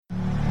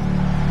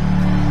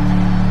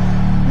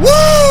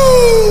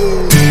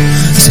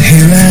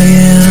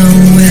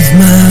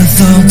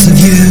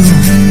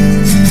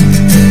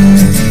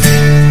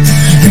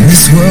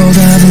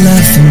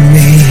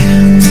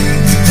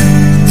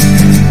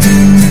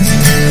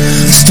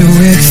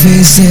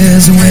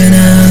faces when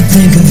I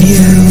think of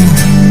you,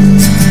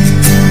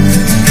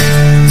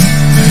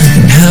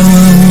 and how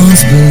I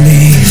once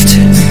believed.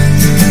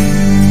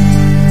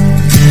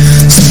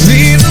 So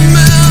leave the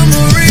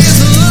memories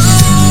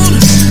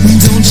alone,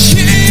 don't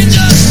change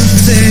a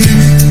thing,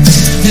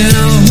 and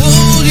I'll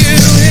hold you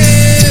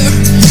here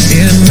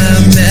in my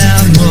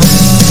memory.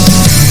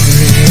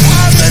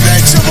 I'm the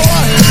nature boy,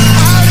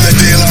 I'm the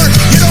dealer.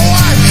 You know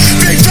why?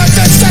 Because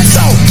I said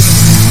so.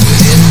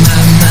 In my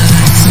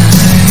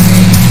lifetime,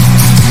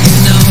 you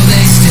know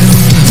they still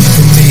look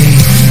for me.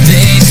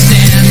 They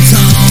stand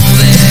tall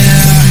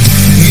there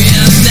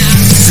in that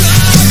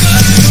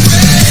summer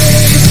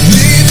rain.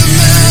 Leave the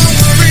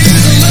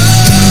memories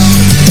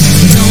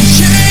alone, don't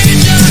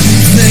change a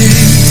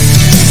thing,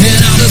 and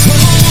I'll just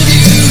hold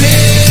you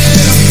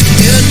here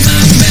in my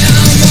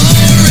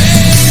memory.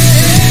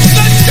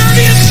 The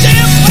dirtiest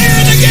damn player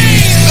in the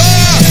game.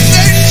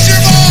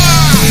 Nature boy.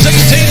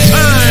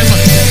 16-time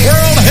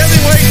world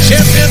heavyweight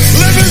champion.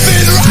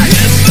 Limousine right.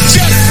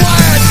 Jet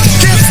flying.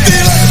 Kid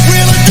stealing.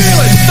 Wheeling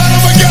dealing. Son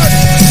of a gun.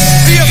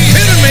 The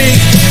epitome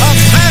of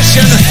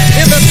passion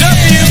in the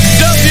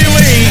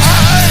WWE.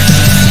 I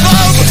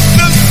love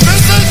this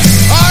business.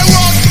 I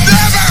will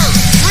never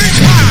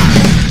retire.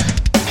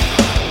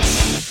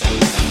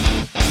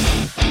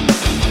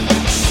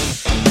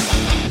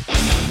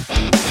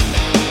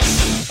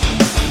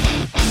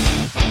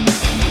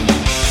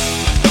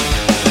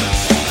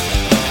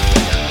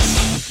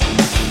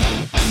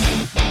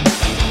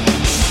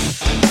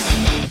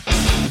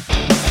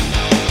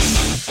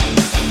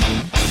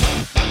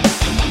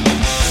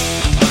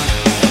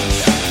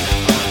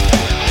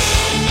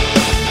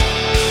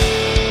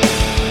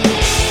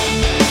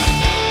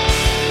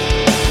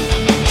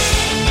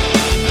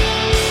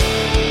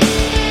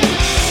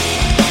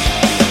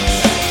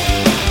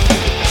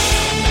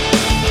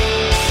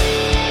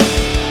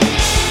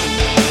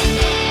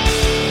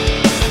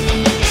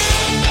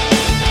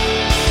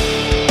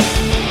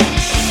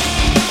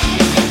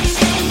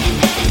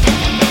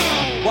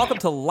 Welcome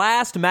to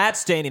Last Match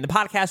Standing, the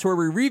podcast where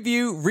we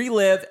review,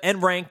 relive,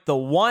 and rank the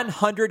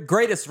 100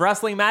 greatest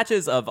wrestling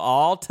matches of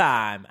all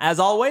time. As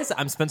always,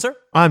 I'm Spencer,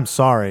 I'm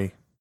sorry.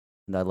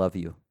 And I love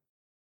you.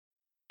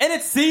 and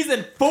it's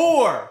season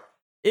 4.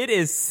 It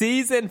is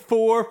season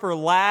 4 for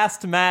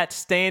Last Match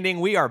Standing.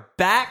 We are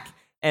back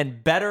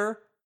and better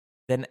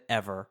than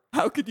ever.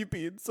 How could you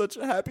be in such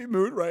a happy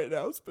mood right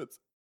now, Spencer?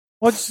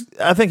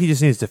 I think he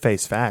just needs to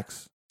face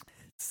facts.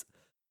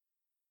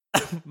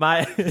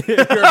 My your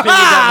opinion doesn't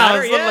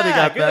matter. Somebody Yeah,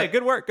 got good, that.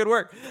 good work, good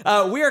work.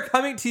 We are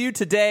coming to you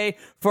today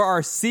for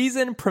our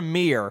season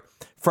premiere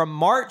from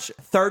March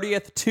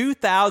 30th,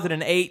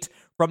 2008,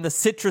 from the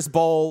Citrus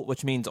Bowl,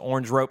 which means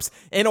orange ropes,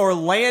 in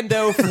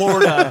Orlando,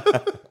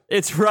 Florida.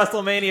 It's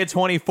WrestleMania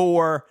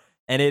 24,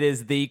 and it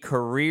is the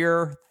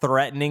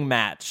career-threatening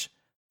match: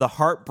 the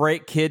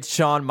Heartbreak Kid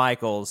Shawn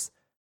Michaels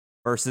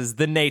versus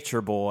the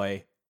Nature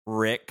Boy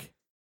Ric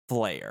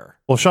Flair.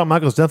 Well, Shawn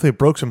Michaels definitely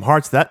broke some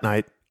hearts that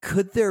night.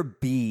 Could there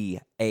be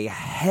a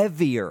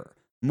heavier,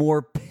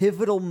 more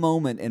pivotal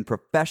moment in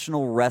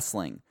professional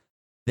wrestling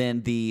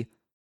than the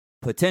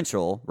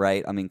potential,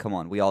 right? I mean, come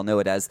on, we all know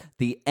it as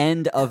the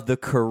end of the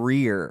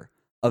career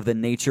of the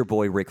Nature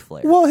Boy Ric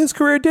Flair. Well, his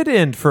career did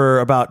end for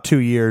about 2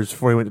 years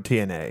before he went to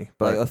TNA.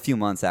 But Like a few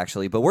months,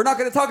 actually, but we're not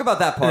going to talk about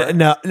that part.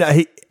 no,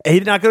 he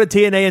did not go to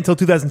TNA until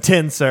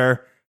 2010,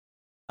 sir.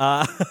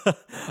 A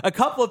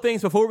couple of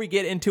things before we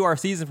get into our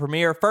season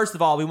premiere. First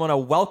of all, we want to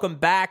welcome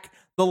back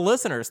the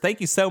listeners. Thank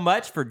you so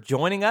much for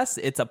joining us.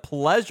 It's a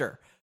pleasure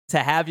to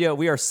have you.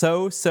 We are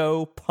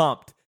so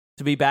pumped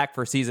to be back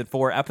for season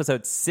 4,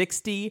 episode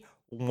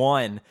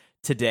 61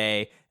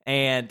 today.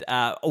 And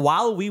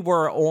while we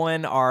were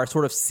on our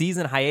sort of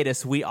season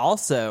hiatus, we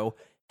also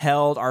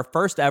held our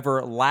first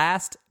ever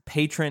Last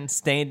Patron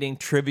Standing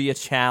Trivia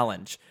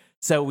Challenge.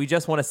 So we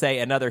just want to say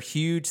another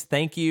huge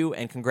thank you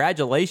and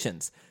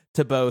congratulations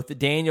to both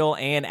Daniel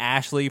and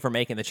Ashley for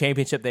making the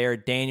championship there.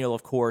 Daniel,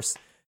 of course,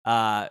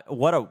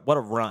 what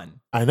a run.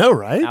 I know,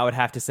 right? I would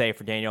have to say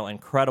for Daniel,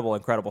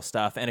 incredible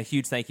stuff. And a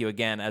huge thank you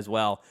again as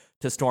well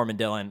to Storm and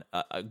Dylan,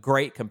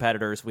 great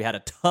competitors. We had a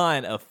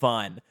ton of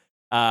fun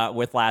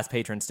with Last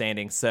Patron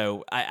Standing,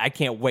 so I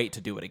can't wait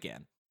to do it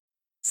again.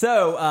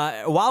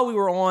 So while we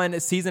were on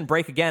season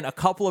break again, a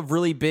couple of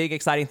really big,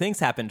 exciting things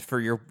happened for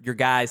your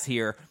guys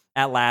here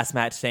at Last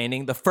Match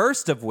Standing. The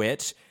first of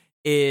which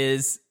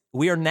is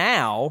we are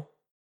now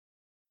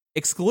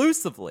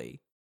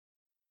exclusively,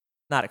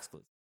 not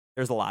exclusive,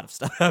 there's a lot of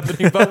stuff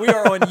happening, but we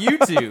are on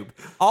YouTube.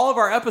 All of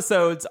our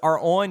episodes are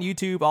on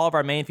YouTube. All of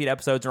our main feed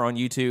episodes are on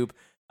YouTube.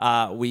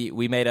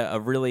 We made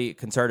a really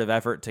concerted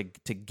effort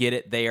to get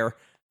it there,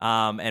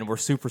 and we're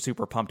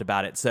super pumped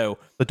about it. So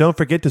don't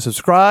forget to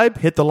subscribe,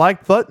 hit the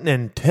like button,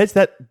 and hit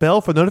that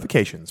bell for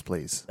notifications,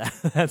 please.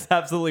 that's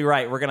absolutely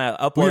right. We're going to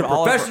upload We're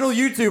all professional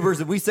YouTubers,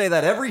 and we say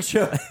that every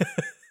show.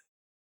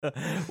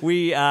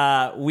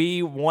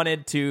 We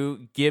wanted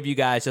to give you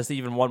guys just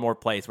even one more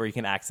place where you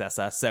can access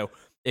us. So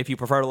if you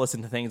prefer to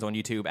listen to things on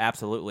YouTube,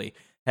 absolutely.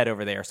 head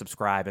over there,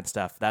 subscribe and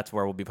stuff. That's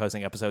where we'll be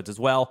posting episodes as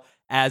well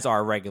as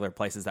our regular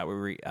places that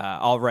we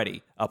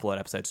already upload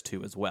episodes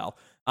to as well.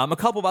 A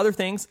couple of other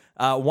things.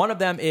 One of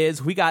them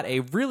is we got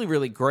a really,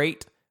 really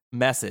great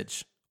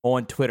message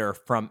on Twitter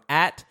from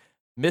 @Mr.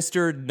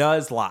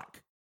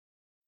 Nuzlocke.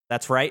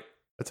 That's right.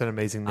 That's an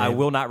amazing name. I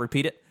will not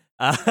repeat it.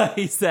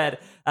 He said,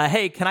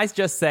 hey, can I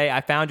just say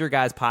I found your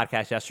guys'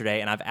 podcast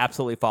yesterday and I've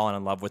absolutely fallen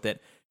in love with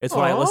it. It's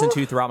what I listen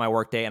to throughout my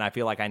workday and I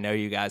feel like I know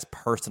you guys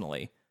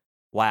personally.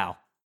 Wow.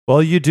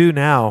 Well, you do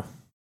now.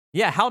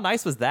 Yeah, how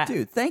nice was that?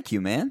 Dude, thank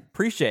you, man.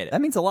 Appreciate it. That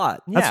means a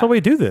lot. That's Yeah. why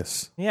we do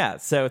this. Yeah,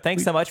 so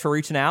thanks so much for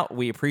reaching out.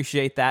 We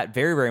appreciate that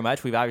very, very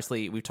much. We've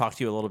talked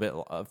to you a little bit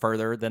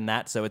further than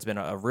that, so it's been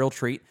a real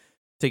treat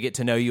to get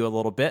to know you a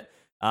little bit.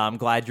 I'm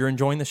glad you're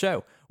enjoying the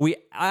show.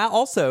 I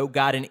also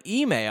got an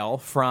email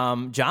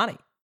from Johnny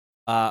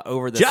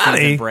over the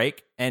season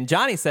break, and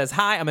Johnny says,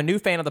 "Hi, I'm a new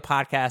fan of the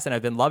podcast, and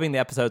I've been loving the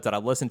episodes that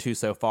I've listened to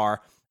so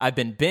far. I've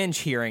been binge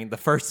hearing the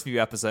first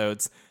few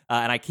episodes,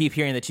 and I keep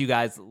hearing that you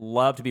guys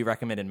love to be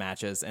recommended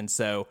matches, and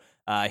so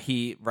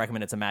he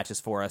recommended some matches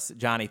for us.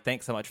 Johnny,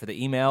 thanks so much for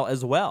the email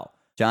as well.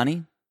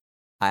 Johnny,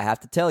 I have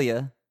to tell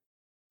you,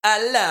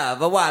 I love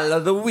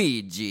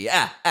Waluigi.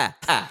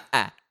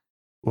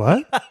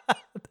 What?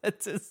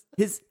 That's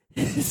just,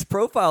 His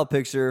profile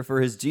picture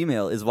for his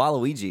Gmail is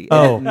Waluigi.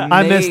 Oh, and it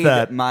I missed made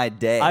that. My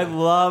day. I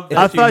love. That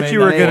I thought you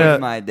were made gonna.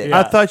 my day.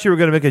 I thought you were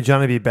gonna make a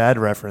Johnny B. Bad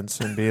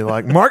reference and be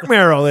like, "Mark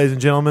Merrill, ladies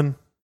and gentlemen."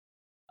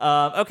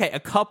 Okay, a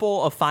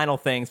couple of final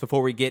things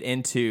before we get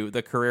into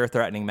the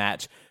career-threatening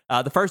match.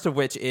 The first of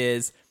which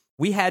is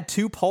we had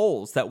 2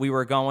 polls that we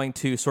were going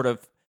to sort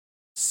of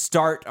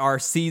start our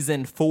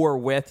season 4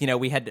 with. You know,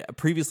 we had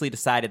previously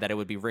decided that it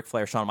would be Ric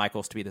Flair, Shawn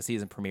Michaels to be the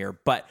season premiere,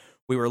 but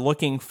we were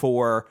looking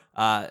for,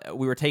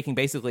 we were taking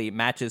basically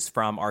matches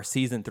from our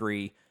season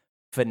 3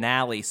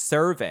 finale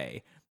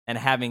survey and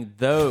having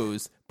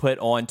those put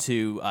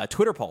onto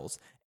Twitter polls.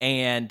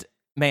 And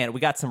man, we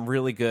got some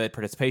really good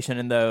participation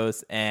in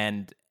those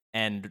and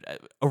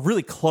a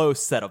really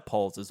close set of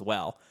polls as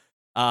well.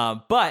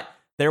 But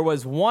there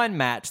was one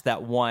match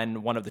that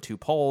won one of the 2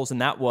 polls,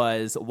 and that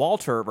was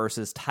Walter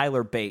versus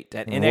Tyler Bate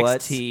at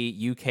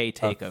NXT UK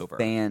TakeOver.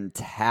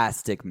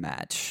 Fantastic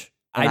match.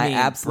 I And mean,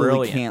 I absolutely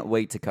brilliant. can't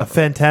wait to A cover it.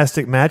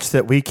 fantastic match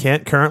that we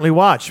can't currently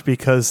watch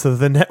because of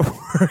the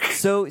network.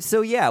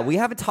 So yeah, we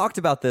haven't talked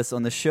about this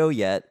on the show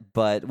yet,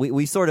 but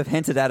we sort of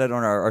hinted at it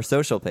on our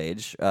social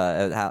page,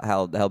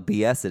 how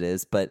BS it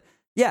is. But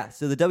yeah,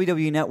 so the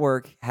WWE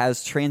Network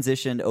has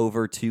transitioned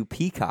over to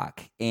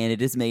Peacock, and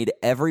it has made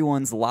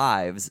everyone's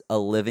lives a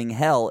living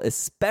hell,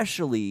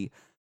 especially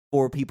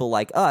for people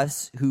like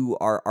us who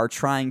are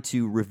trying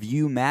to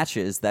review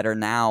matches that are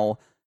now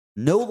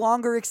no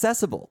longer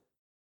accessible.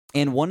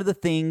 And one of the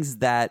things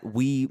that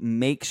we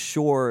make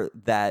sure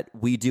that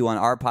we do on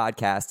our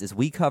podcast is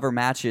we cover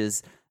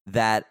matches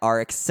that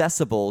are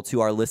accessible to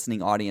our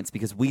listening audience,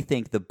 because we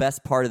think the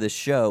best part of this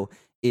show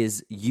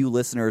is you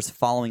listeners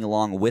following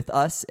along with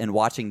us and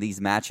watching these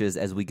matches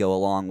as we go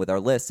along with our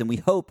list. And we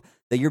hope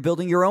that you're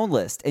building your own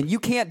list. And you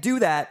can't do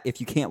that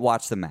if you can't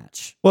watch the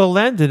match. Well,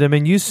 Landon, I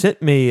mean, you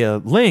sent me a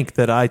link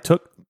that I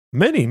took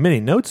many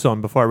notes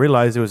on before I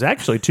realized it was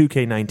actually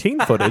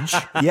 2K19 footage.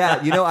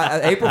 Yeah, you know,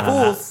 April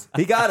Fools,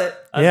 he got it.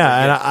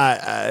 Yeah, and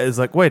I was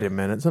like, wait a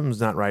minute, something's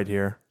not right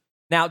here.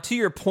 Now, to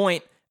your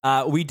point,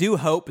 we do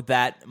hope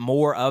that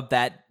more of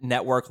that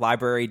network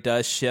library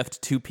does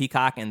shift to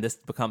Peacock and this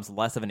becomes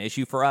less of an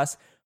issue for us.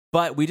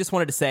 But we just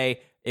wanted to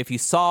say, if you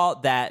saw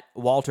that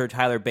Walter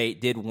Tyler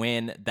Bate did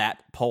win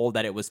that poll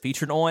that it was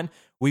featured on,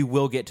 we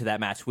will get to that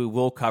match. We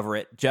will cover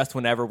it just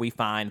whenever we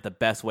find the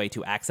best way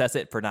to access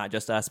it for not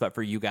just us, but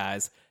for you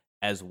guys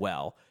as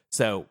well.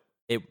 So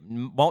it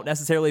won't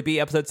necessarily be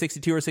episode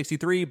 62 or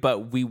 63,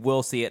 but we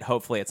will see it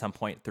hopefully at some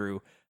point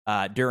through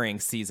during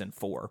season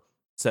 4.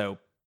 So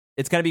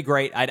it's going to be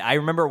great. I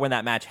remember when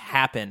that match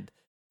happened,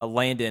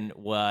 Landon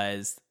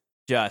was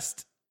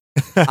just...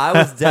 I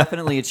was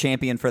definitely a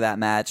champion for that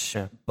match,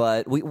 Yeah.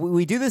 but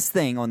we do this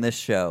thing on this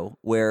show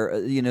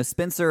where,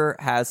 Spencer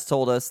has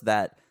told us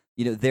that,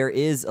 there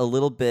is a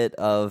little bit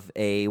of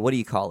a, what do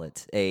you call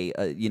it?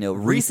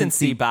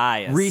 Recency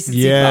bias. Recency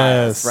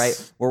Yes. bias,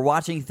 right? We're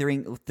watching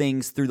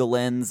things through the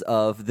lens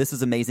of this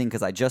is amazing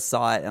because I just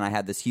saw it and I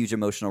had this huge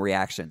emotional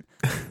reaction.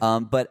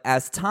 But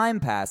as time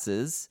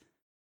passes,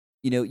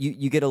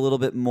 you get a little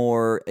bit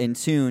more in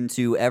tune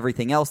to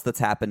everything else that's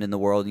happened in the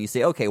world, and you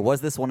say, okay, was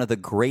this one of the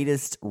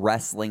greatest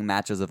wrestling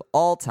matches of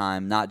all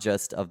time, not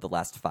just of the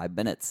last 5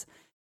 minutes?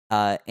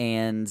 Yeah.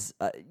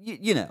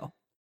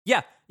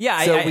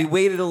 So we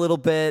waited a little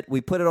bit, we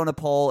put it on a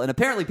poll, and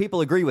apparently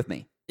people agree with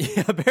me.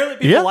 Yeah, apparently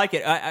people Yeah. like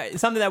it.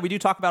 Something that we do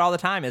talk about all the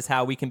time is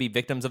how we can be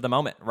victims of the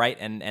moment, right?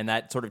 And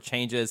that sort of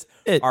changes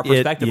our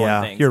perspective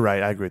on things. You're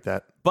right. I agree with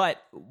that.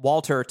 But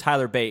Walter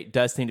Tyler Bate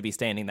does seem to be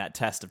standing that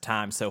test of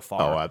time so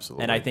far. Oh,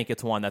 absolutely. And I think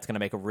it's one that's going to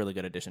make a really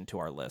good addition to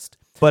our list.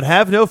 But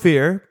have no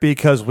fear,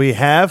 because we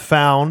have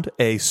found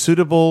a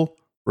suitable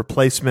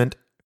replacement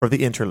for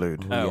the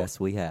interlude. Oh, yes,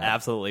 we have.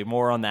 Absolutely.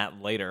 More on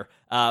that later.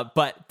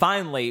 But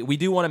finally, we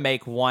do want to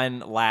make one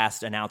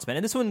last announcement.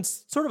 And this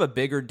one's sort of a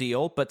bigger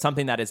deal, but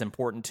something that is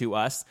important to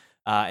us.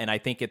 And I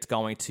think it's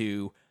going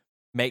to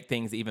make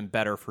things even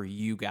better for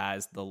you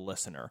guys, the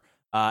listener.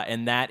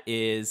 And that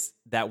is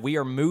that we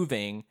are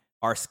moving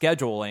our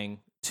scheduling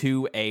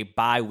to a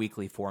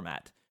bi-weekly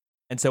format.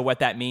 And so what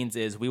that means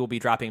is we will be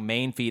dropping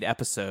main feed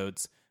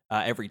episodes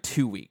every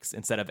 2 weeks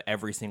instead of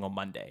every single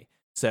Monday.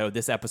 So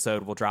this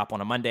episode will drop on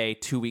a Monday.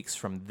 2 weeks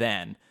from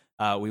then,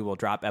 we will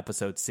drop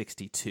episode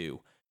 62.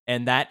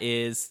 And that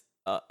is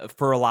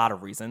for a lot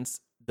of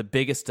reasons, the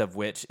biggest of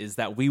which is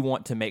that we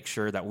want to make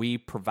sure that we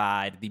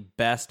provide the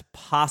best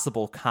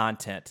possible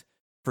content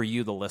for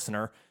you, the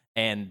listener.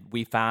 And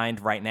we find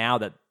right now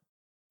that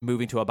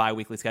moving to a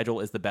bi-weekly schedule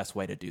is the best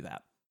way to do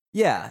that.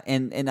 Yeah,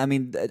 and I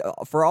mean,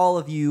 for all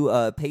of you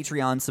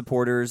Patreon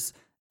supporters,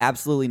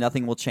 absolutely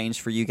nothing will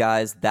change for you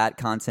guys. That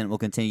content will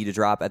continue to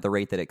drop at the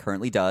rate that it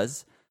currently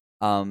does.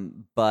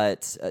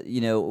 But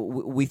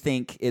we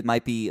think it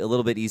might be a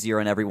little bit easier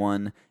on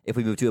everyone if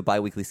we move to a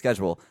bi-weekly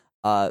schedule.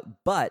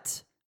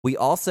 But we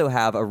also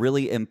have a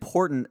really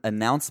important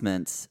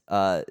announcement,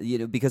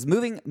 because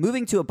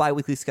moving to a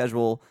bi-weekly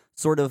schedule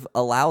sort of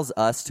allows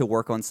us to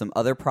work on some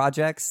other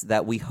projects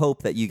that we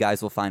hope that you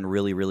guys will find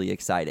really, really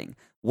exciting.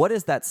 What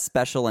is that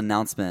special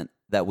announcement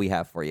that we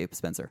have for you,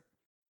 Spencer?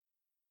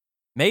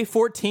 May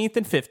 14th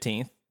and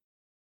 15th,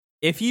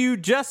 if you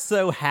just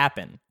so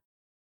happen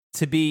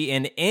to be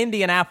in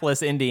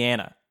Indianapolis,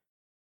 Indiana,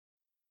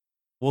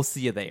 we'll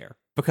see you there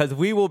because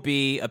we will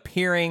be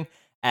appearing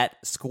at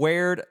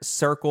Squared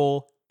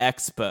Circle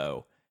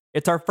Expo.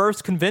 It's our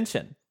first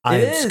convention. I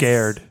It am is.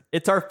 scared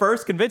It's our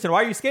first convention.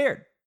 Why are you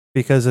scared?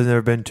 because I've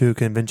never been to a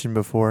convention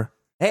before.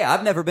 Hey,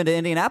 I've never been to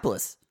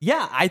Indianapolis.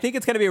 Yeah, I think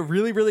it's going to be a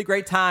really, really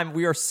great time.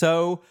 We are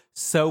so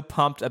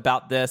pumped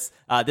about this.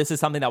 This is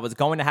something that was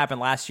going to happen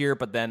last year,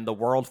 but then the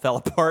world fell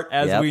apart,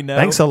 as Yep. we know.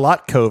 Thanks a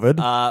lot,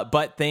 COVID.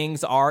 But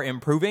things are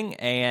improving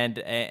and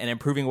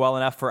improving well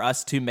enough for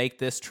us to make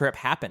this trip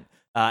happen.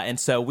 And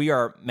so we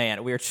are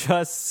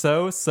just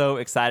so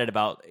excited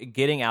about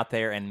getting out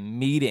there and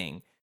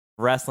meeting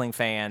wrestling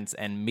fans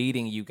and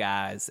meeting you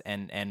guys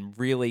and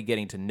really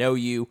getting to know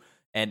you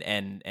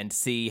and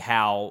see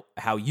how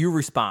you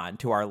respond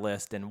to our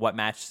list and what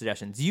match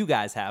suggestions you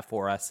guys have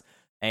for us.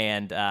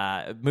 And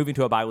moving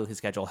to a bi-weekly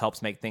schedule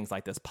helps make things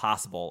like this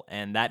possible.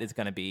 And that is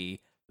going to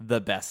be the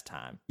best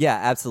time. Yeah,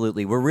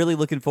 absolutely. We're really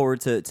looking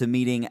forward to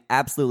meeting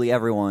absolutely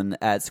everyone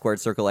at Squared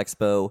Circle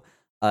Expo.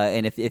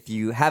 And if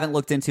you haven't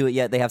looked into it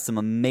yet, they have some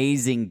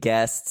amazing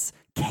guests.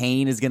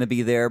 Kane is going to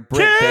be there.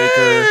 Britt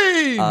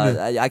Kane!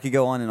 Baker. I could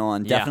go on and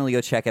on. Yeah. Definitely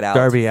go check it out.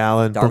 Darby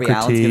Allin, Darby Booker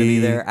Allin's T, going to be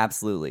there.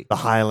 Absolutely. the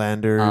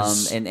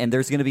Highlanders. And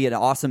there's going to be an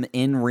awesome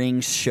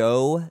in-ring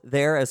show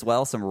there as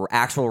well. Some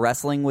actual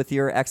wrestling with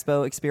your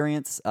expo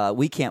experience.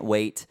 We can't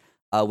wait.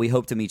 We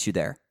hope to meet you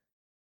there.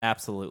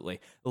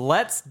 Absolutely.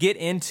 Let's get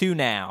into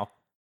now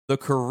the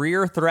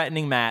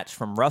career-threatening match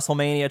from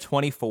WrestleMania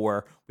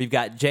 24. We've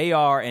got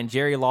JR and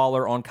Jerry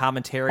Lawler on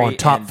commentary. On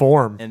top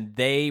form. And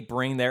they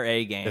bring their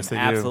A game. Yes, they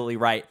do. Absolutely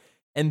right.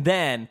 And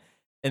then,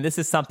 and this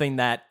is something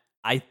that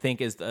I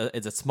think is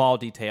a small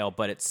detail,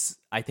 but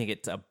I think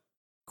it's a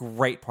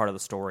great part of the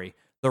story.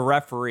 The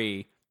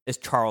referee is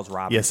Charles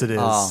Robinson. Yes, it is.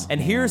 Oh. And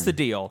here's the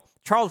deal.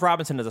 Charles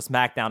Robinson is a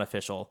SmackDown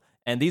official,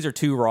 and these are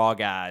two Raw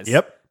guys.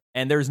 Yep.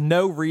 And there's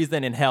no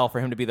reason in hell for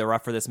him to be the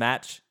ref for this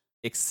match,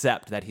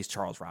 except that he's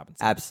Charles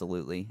Robinson.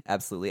 Absolutely.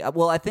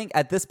 Well, I think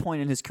at this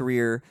point in his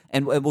career,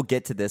 and we'll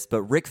get to this,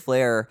 but Ric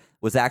Flair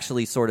was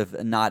actually sort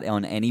of not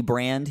on any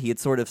brand. He had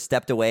sort of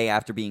stepped away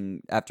after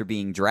being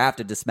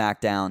drafted to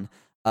SmackDown,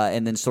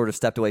 and then sort of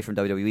stepped away from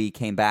WWE,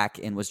 came back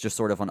and was just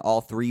sort of on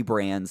all three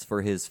brands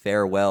for his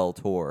farewell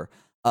tour.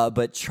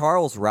 But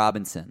Charles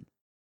Robinson,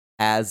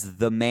 as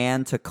the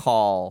man to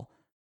call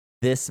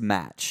this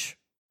match,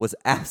 was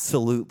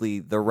absolutely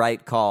the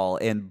right call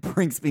and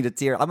brings me to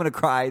tears. I'm going to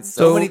cry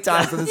so many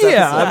times in this episode.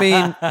 Yeah, I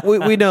mean,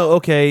 we know,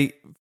 okay,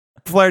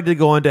 Flair did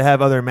go on to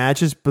have other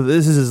matches, but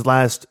this is his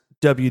last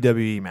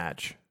WWE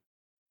match.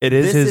 It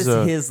is This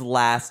is his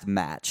last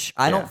match.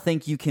 I Yeah. don't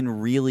think you can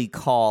really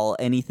call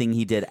anything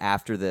he did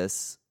after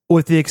this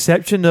with the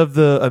exception of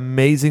the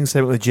amazing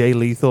segment with Jay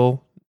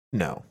Lethal,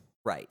 no.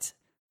 right.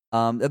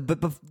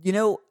 But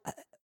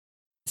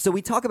so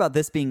we talk about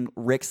this being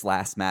Rick's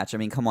last match. I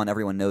mean, come on,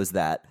 everyone knows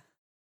that.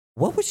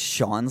 What was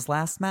Shawn's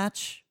last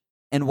match?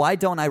 And why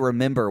don't I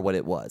remember what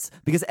it was?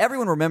 Because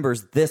everyone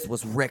remembers this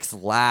was Rick's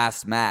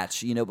last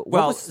match, but what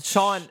Well, was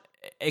Shawn,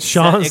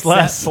 Shawn's except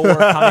last. for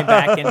coming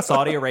back in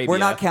Saudi Arabia. We're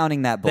not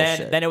counting that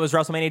bullshit. Then it was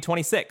WrestleMania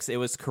 26. It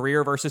was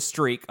career versus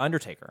streak,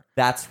 Undertaker.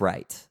 That's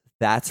right.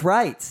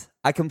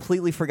 I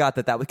completely forgot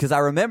that was because I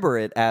remember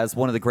it as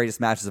one of the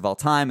greatest matches of all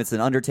time. It's an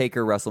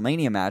Undertaker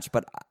WrestleMania match,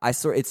 but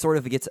it sort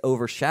of gets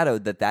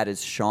overshadowed that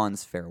is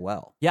Shawn's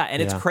farewell. Yeah,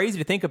 and it's Yeah. crazy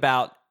to think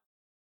about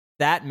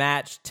that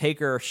match,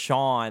 Taker,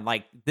 Shawn.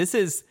 Like, this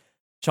is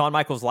Shawn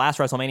Michaels' last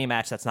WrestleMania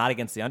match that's not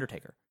against The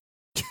Undertaker.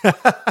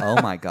 Oh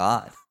my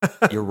God.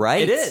 You're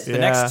right. It is. The Yeah.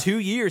 next 2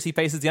 years, he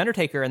faces The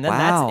Undertaker, and then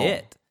Wow. that's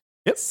it.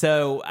 Yep.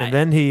 So And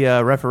then he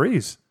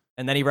referees.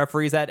 and then he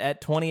referees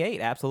at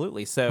 28.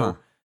 Absolutely. So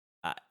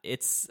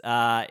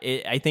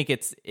I think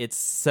it's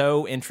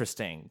so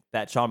interesting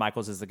that Shawn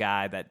Michaels is the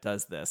guy that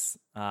does this.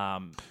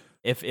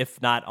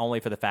 If not only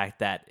for the fact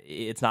that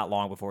it's not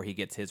long before he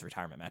gets his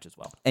retirement match as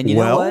well. And you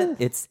know Well- what?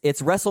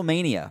 It's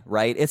WrestleMania,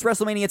 right? It's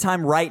WrestleMania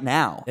time right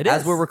now. It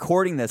As is. we're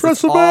recording this,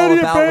 it's all WrestleMania,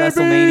 about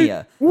baby!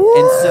 WrestleMania. Woo!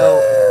 And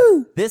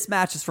so this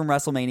match is from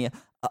WrestleMania.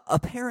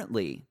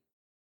 Apparently,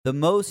 the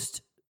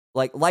most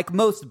like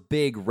most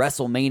big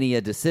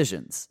WrestleMania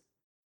decisions,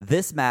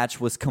 this match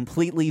was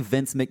completely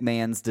Vince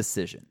McMahon's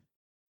decision.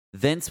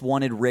 Vince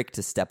wanted Rick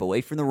to step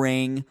away from the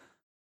ring,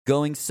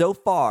 going so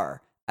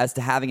far as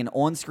to having an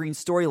on-screen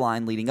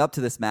storyline leading up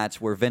to this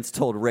match where Vince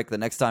told Rick the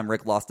next time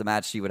Rick lost a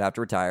match, he would have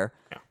to retire.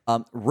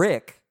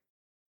 Rick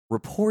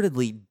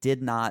reportedly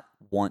did not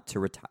want to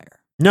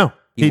retire. No,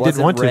 he wasn't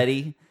didn't want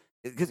ready.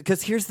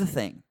 Because here's the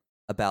thing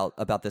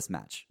about this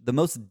match. The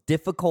most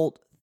difficult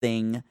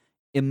thing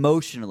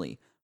emotionally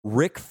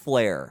Ric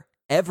Flair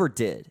ever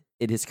did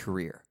in his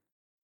career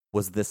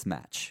was this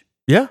match.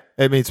 to. Yeah,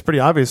 I mean, it's pretty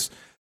obvious.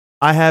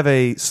 I have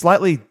a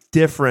slightly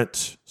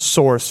different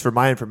source for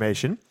my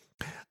information.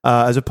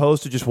 As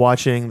opposed to just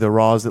watching the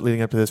Raws that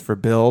leading up to this for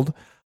Build,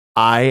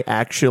 I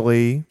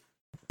actually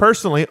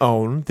personally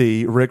own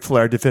the Ric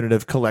Flair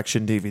Definitive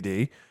Collection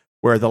DVD,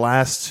 where the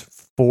last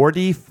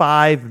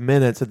 45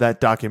 minutes of that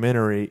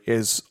documentary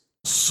is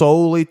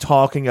solely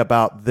talking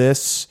about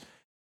this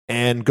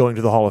and going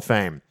to the Hall of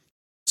Fame.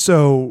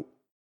 So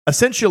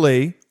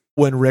essentially,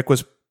 when Rick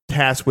was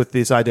tasked with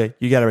this idea,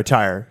 you got to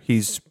retire.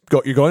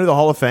 You're going to the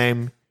Hall of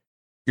Fame.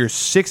 Your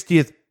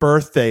 60th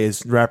birthday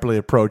is rapidly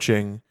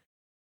approaching.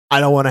 I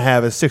don't want to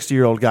have a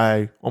 60-year-old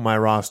guy on my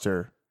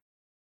roster.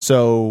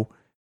 So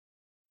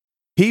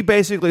he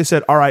basically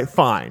said, all right,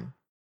 fine.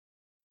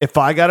 If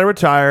I got to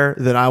retire,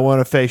 then I want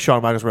to face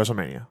Shawn Michaels at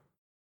WrestleMania.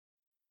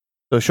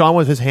 So Shawn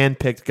was his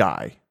hand-picked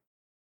guy.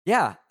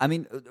 Yeah, I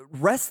mean,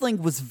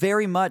 wrestling was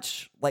very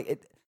much like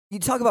it. You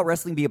talk about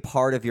wrestling be a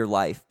part of your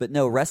life, but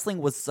no,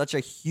 wrestling was such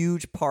a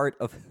huge part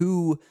of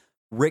who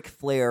Ric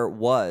Flair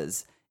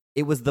was.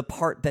 It was the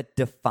part that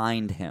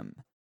defined him.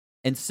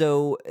 And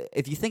so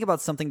if you think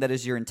about something that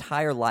is your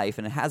entire life,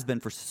 and it has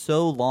been for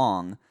so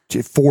long,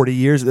 40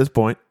 years at this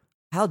point.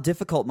 how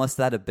difficult must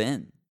that have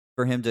been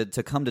for him to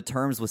come to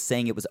terms with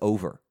saying it was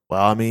over?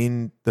 Well, I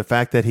mean, the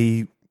fact that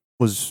he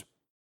was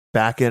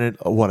back in it,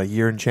 a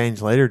year and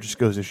change later just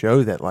goes to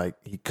show that, like,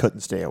 he couldn't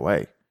stay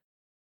away.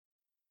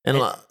 And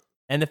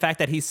the fact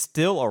that he's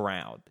still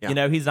around. Yeah. You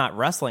know, he's not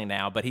wrestling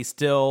now, but he's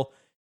still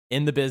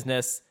in the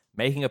business,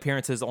 making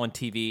appearances on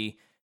TV.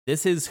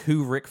 This is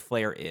who Ric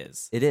Flair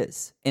is. It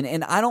is.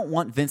 And I don't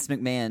want Vince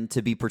McMahon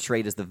to be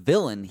portrayed as the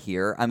villain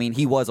here. I mean,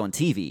 he was on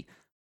TV.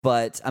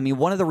 But, I mean,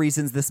 one of the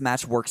reasons this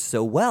match works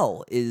so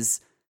well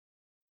is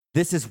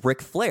this is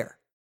Ric Flair.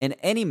 In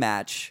any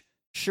match,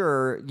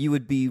 sure, you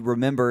would be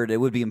remembered. It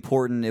would be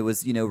important. It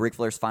was, Ric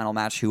Flair's final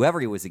match,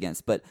 whoever he was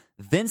against. But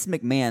Vince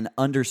McMahon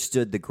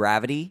understood the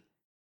gravity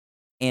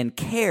and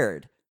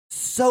cared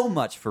so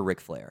much for Ric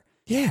Flair.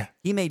 Yeah.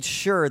 He made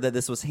sure that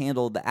this was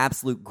handled the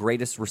absolute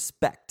greatest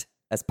respect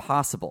as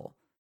possible.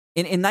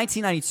 In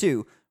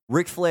 1992,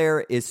 Ric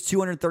Flair is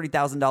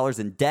 $230,000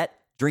 in debt,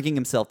 drinking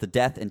himself to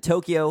death in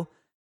Tokyo,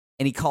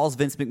 and he calls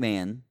Vince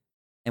McMahon,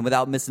 and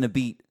without missing a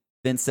beat,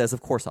 Vince says,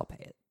 of course I'll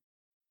pay it.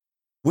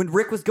 When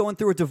Rick was going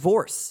through a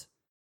divorce,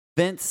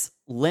 Vince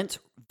lent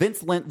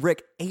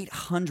Rick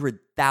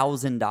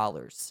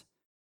 $800,000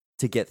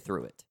 to get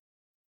through it.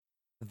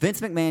 Vince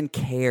McMahon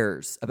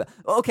cares about...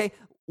 Okay,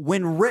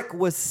 when Rick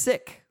was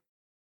sick,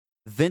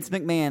 Vince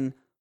McMahon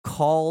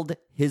called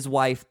his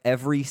wife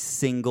every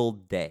single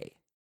day.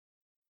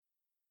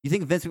 You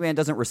think Vince McMahon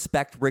doesn't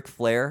respect Ric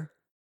Flair?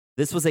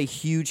 This was a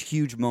huge,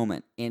 huge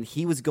moment, and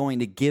he was going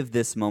to give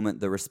this moment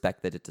the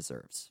respect that it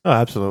deserves. Oh,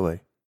 absolutely.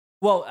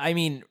 Well, I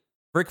mean,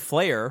 Ric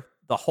Flair,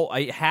 the whole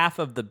half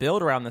of the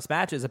build around this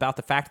match is about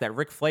the fact that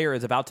Ric Flair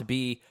is about to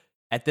be,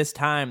 at this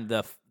time,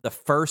 the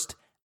first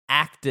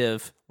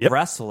active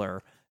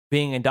wrestler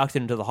being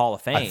inducted into the Hall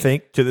of Fame. I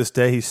think to this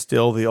day, he's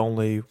still the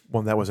only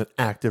one that was an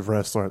active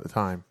wrestler at the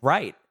time.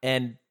 Right.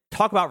 And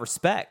talk about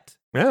respect.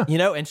 Yeah.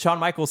 And Shawn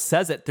Michaels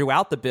says it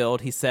throughout the build.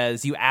 He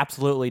says, you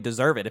absolutely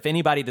deserve it. If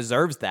anybody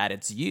deserves that,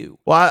 it's you.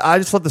 Well, I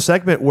just love the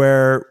segment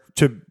where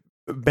to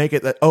make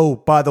it that, oh,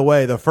 by the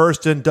way, the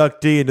first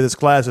inductee into this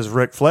class is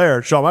Ric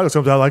Flair. Shawn Michaels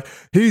comes out like,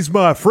 he's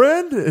my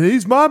friend and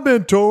he's my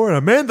mentor and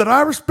a man that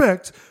I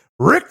respect,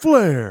 Ric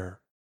Flair.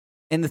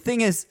 And the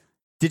thing is,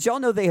 did y'all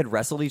know they had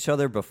wrestled each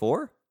other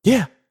before?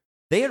 Yeah.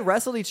 They had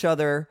wrestled each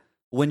other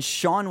when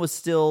Shawn was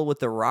still with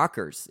the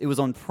Rockers. It was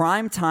on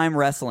Primetime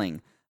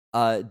Wrestling,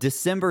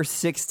 December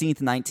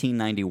 16th,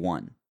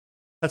 1991.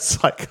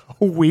 That's like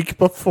a week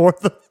before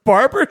the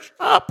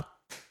barbershop.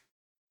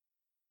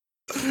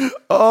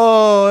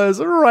 Oh, it's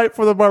right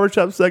for the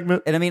barbershop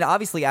segment. And I mean,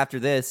 obviously after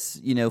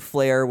this,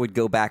 Flair would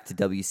go back to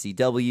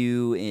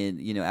WCW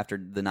and, after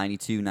the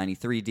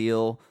 92-93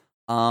 deal,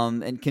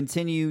 and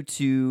continue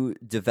to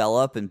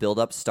develop and build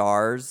up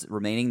stars,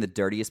 remaining the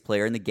dirtiest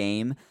player in the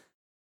game.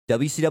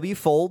 WCW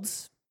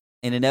folds.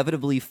 And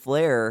inevitably,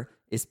 Flair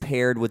is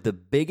paired with the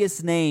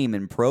biggest name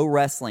in pro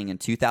wrestling in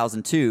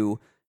 2002,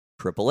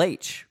 Triple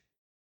H.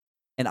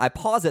 And I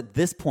pause at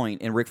this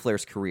point in Ric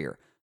Flair's career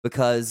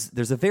because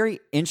there's a very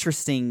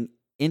interesting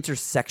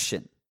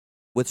intersection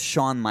with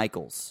Shawn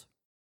Michaels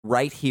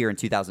right here in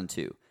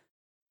 2002.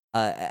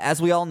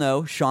 As we all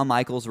know, Shawn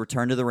Michaels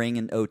returned to the ring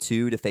in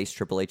 2002 to face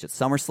Triple H at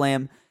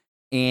SummerSlam,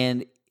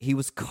 and he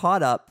was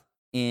caught up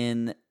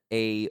in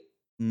a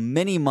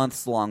many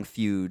months long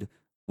feud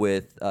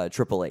with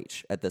Triple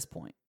H at this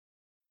point.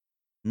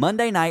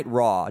 Monday Night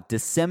Raw,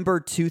 December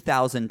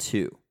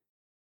 2002.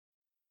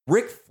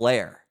 Ric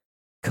Flair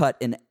cut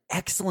an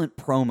excellent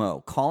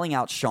promo calling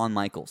out Shawn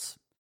Michaels.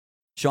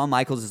 Shawn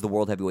Michaels is the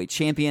World Heavyweight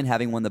Champion,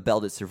 having won the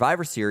belt at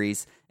Survivor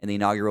Series in the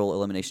inaugural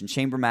Elimination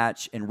Chamber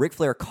match, and Ric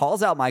Flair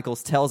calls out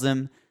Michaels, tells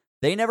him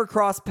they never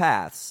crossed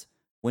paths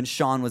when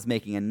Shawn was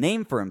making a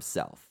name for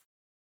himself.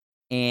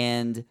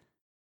 And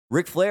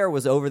Ric Flair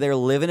was over there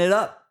living it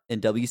up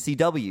in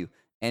WCW.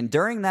 And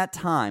during that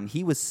time,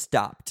 he was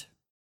stopped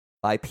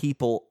by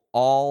people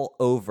all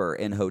over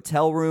in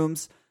hotel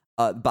rooms.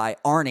 By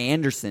Arn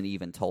Anderson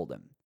even told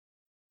him,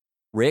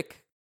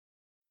 Rick,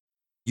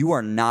 you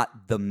are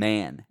not the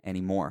man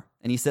anymore.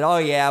 And he said, oh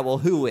yeah, well,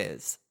 who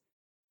is?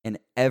 And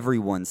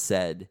everyone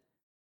said,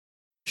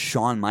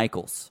 Shawn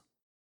Michaels.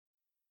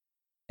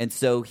 And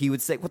so he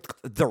would say, what,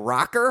 the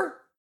Rocker?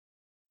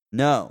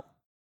 No.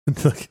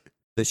 The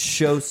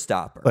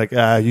showstopper. Like,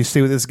 you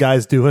see what this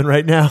guy's doing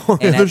right now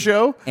in the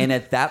show? And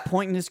at that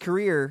point in his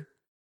career,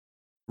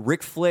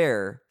 Ric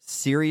Flair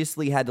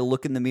seriously had to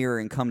look in the mirror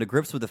and come to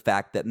grips with the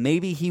fact that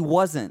maybe he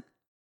wasn't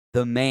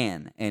the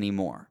man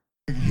anymore.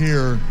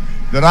 Here,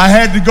 that I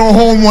had to go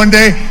home one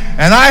day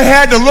and I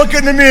had to look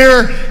in the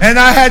mirror and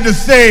I had to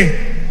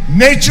say,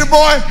 Nature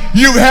Boy,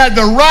 you've had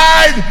the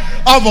ride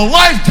of a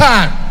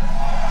lifetime.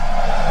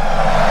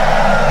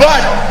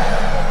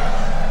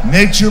 But,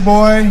 Nature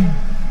Boy,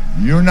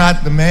 you're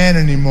not the man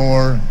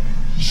anymore.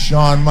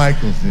 Shawn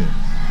Michaels is.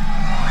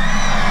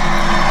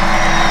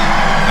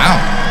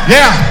 Wow.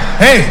 Yeah,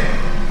 hey,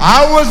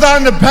 I was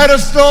on the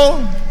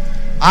pedestal.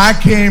 I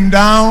came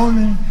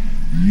down.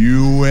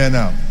 You went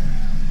up.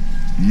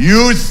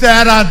 You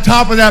sat on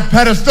top of that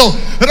pedestal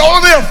that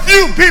only a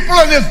few people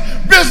in this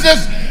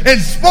business in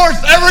sports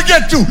ever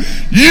get to.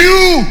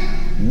 You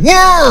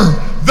were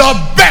the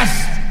best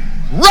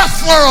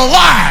wrestler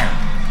alive.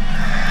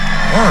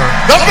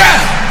 The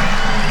best.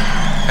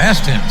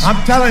 Past tense.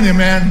 I'm telling you,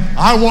 man,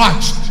 I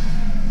watched.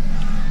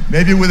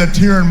 Maybe with a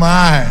tear in my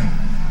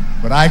eye,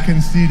 but I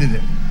conceded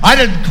it. I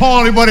didn't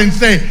call anybody and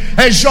say,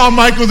 hey, Shawn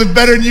Michaels is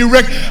better than you,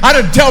 Rick. I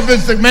didn't tell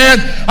Vince McMahon.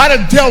 I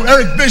didn't tell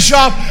Eric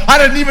Bischoff. I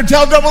didn't even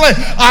tell Double A.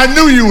 I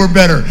knew you were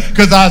better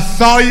because I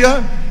saw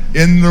you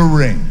in the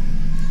ring.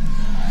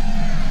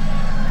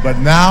 But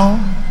now,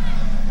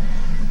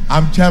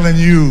 I'm telling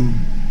you,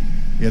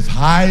 as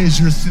high as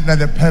you're sitting at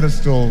the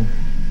pedestal,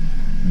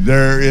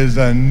 there is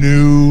a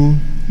new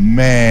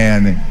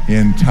man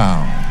in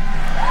town.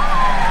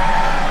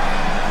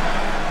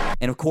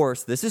 And of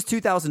course, this is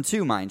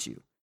 2002, mind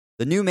you.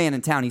 The new man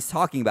in town he's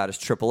talking about is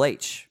Triple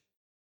H.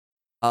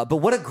 But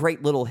what a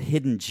great little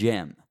hidden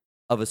gem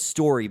of a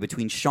story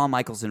between Shawn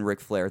Michaels and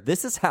Ric Flair.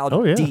 This is how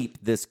deep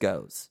this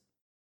goes.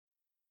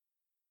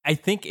 I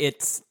think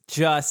it's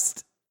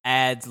just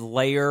adds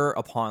layer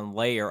upon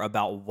layer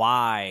about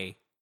why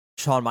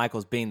Shawn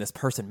Michaels being this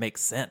person makes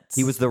sense.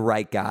 He was the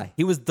right guy.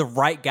 He was the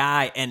right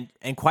guy,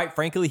 and quite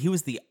frankly, he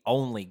was the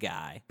only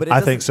guy. But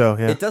I think so,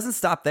 yeah. It doesn't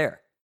stop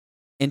there.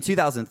 In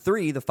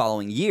 2003, the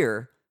following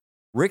year,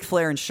 Ric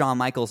Flair and Shawn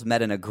Michaels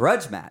met in a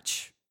grudge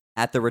match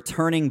at the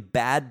returning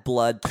Bad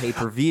Blood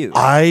pay-per-view.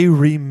 I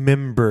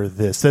remember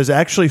this. There's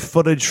actually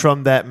footage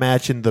from that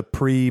match in the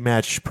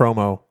pre-match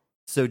promo.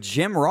 So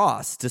Jim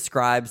Ross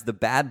describes the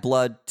Bad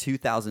Blood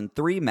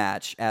 2003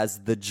 match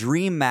as the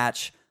dream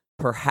match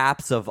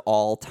perhaps of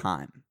all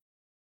time.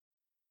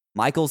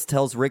 Michaels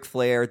tells Ric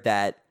Flair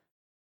that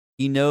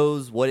he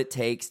knows what it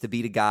takes to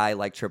beat a guy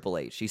like Triple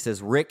H. He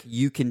says, Rick,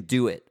 you can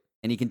do it.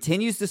 And he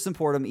continues to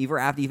support him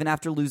even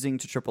after losing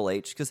to Triple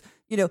H. Because,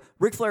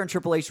 Ric Flair and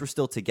Triple H were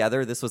still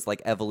together. This was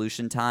like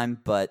Evolution time.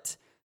 But,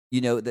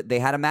 they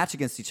had a match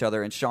against each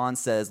other. And Shawn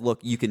says, look,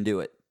 you can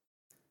do it.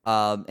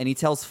 And he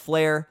tells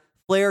Flair,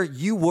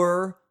 you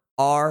were,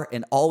 are,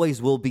 and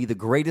always will be the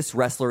greatest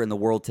wrestler in the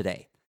world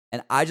today.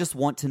 And I just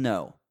want to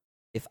know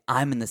if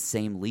I'm in the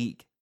same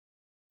league.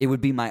 It would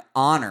be my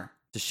honor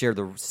to share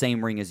the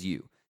same ring as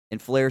you.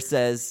 And Flair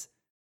says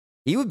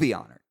he would be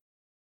honored.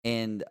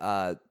 And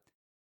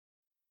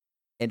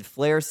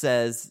Flair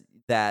says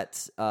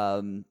that,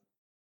 well,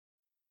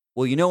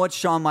 you know what,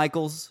 Shawn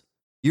Michaels?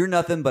 You're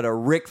nothing but a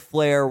Ric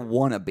Flair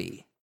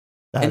wannabe.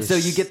 So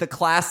you get the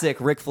classic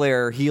Ric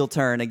Flair heel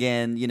turn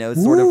again,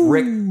 sort of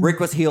Rick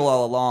was heel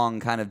all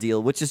along kind of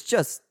deal, which is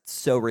just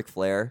so Ric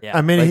Flair. Yeah.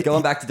 I mean,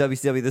 going back to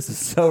WCW, this is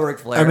so Ric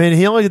Flair. I mean,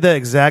 he only did that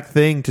exact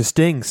thing to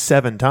Sting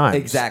 7 times.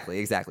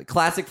 Exactly.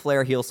 Classic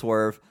Flair heel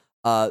swerve.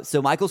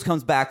 So Michaels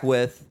comes back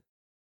with,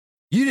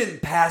 you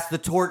didn't pass the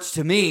torch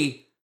to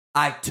me.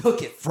 I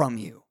took it from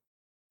you.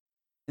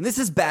 And this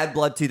is Bad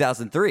Blood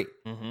 2003.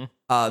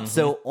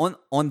 So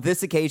on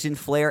this occasion,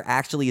 Flair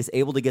actually is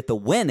able to get the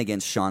win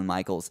against Shawn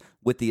Michaels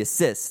with the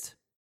assist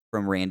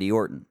from Randy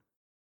Orton.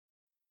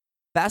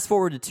 Fast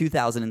forward to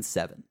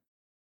 2007.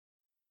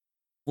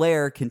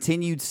 Flair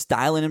continued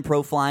styling and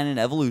profiling in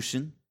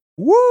Evolution.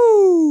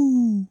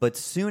 Woo! But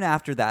soon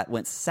after that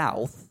went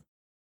south,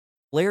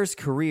 Flair's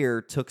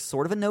career took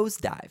sort of a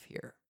nosedive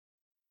here,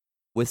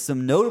 with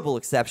some notable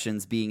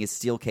exceptions being his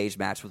steel cage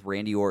match with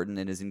Randy Orton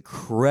and his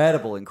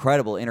incredible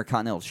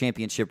Intercontinental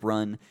Championship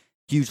run,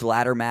 huge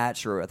ladder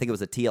match, or I think it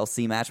was a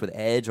TLC match with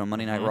Edge on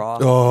Monday Night Raw.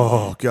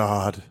 Oh,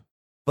 God.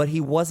 But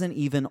he wasn't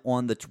even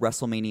on the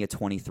WrestleMania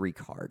 23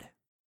 card.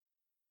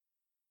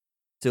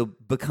 So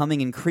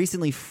becoming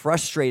increasingly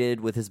frustrated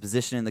with his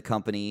position in the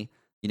company,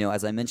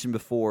 as I mentioned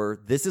before,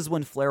 this is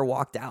when Flair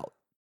walked out.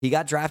 He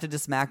got drafted to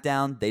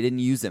SmackDown. They didn't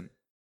use him.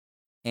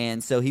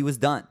 And so he was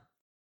done.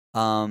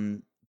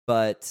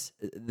 But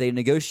they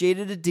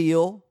negotiated a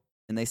deal,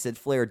 and they said,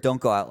 Flair,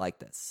 don't go out like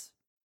this.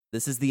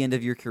 This is the end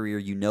of your career.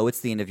 You know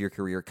it's the end of your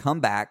career. Come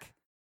back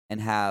and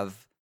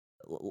have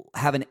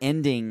an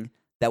ending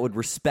that would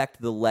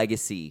respect the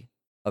legacy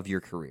of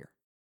your career.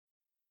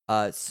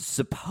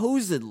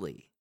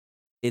 Supposedly,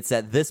 it's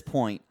at this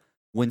point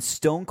when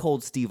Stone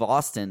Cold Steve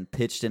Austin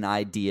pitched an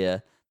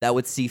idea that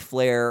would see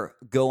Flair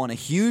go on a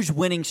huge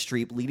winning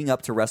streak leading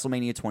up to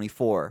WrestleMania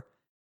 24,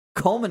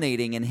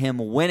 culminating in him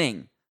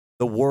winning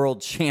the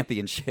World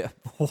Championship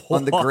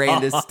on the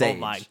grandest stage. Oh,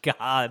 my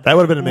God. That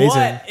would have been amazing.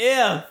 What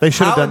if? They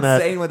should have How done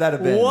that. insane would that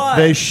have been? What?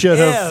 They should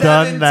have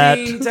done that.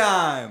 17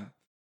 time.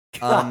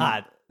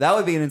 God. That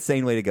would be an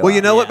insane way to go. Well,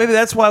 you know what? Yeah. Maybe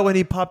that's why when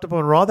he popped up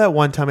on Raw that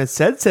one time, it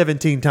said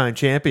 17-time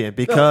champion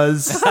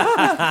because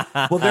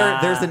Well,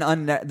 there's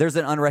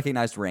an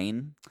unrecognized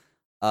reign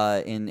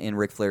in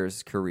Ric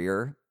Flair's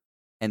career,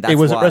 and that's it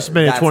was why, at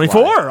WrestleMania that's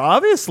 24, why.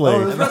 obviously.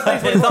 Oh, it was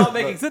WrestleMania It's all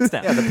making sense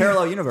now. Yeah, the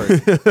parallel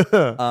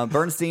universe.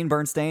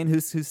 Bernstein. Who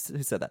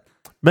said that?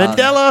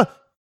 Mandela.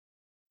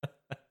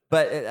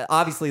 But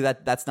obviously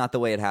that's not the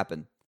way it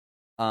happened.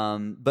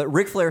 But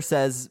Ric Flair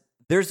says,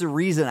 there's a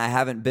reason I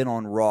haven't been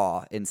on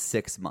Raw in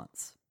 6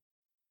 months.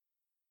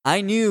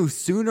 I knew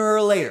sooner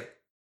or later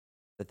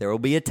that there will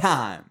be a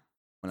time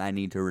when I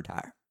need to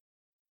retire.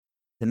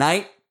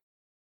 Tonight,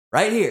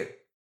 right here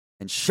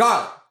in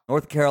Charlotte,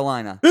 North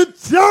Carolina.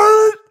 It's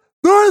Charlotte,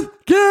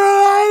 North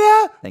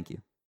Carolina. Thank you.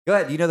 Go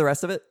ahead. Do you know the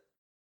rest of it?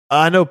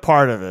 I know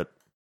part of it.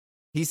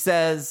 He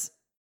says,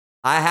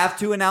 I have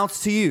to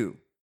announce to you,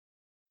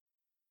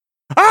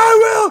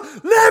 I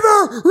will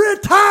never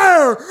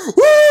retire.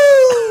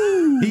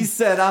 Woo! he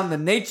said, I'm the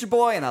nature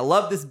boy and I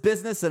love this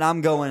business and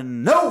I'm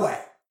going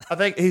nowhere. I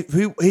think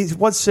he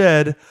once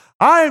said,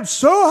 I am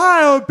so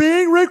high on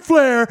being Ric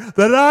Flair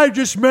that I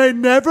just may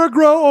never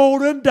grow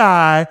old and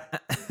die.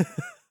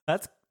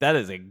 That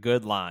is a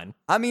good line.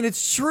 I mean,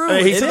 it's true.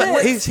 He It said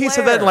that, is he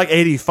said that in Flair. like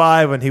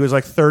 85 when he was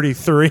like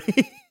 33.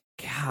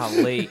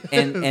 Golly.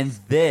 and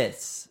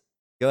this.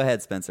 Go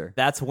ahead, Spencer.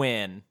 That's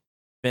when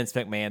Vince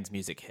McMahon's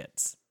music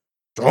hits.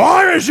 As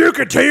long as you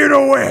continue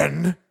to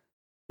win,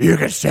 you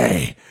can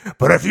stay.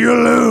 But if you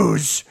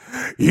lose,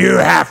 you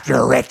have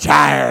to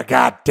retire,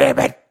 God damn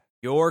it.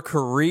 Your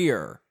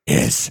career.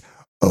 It's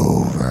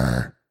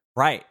over.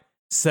 Right.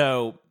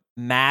 So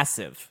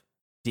massive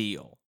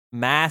deal.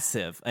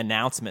 Massive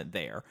announcement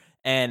there.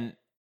 And,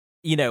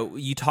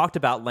 you talked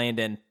about,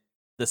 Landon,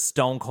 the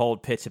Stone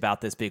Cold pitch about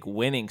this big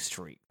winning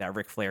streak that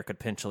Ric Flair could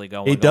potentially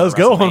go on. He does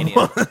go on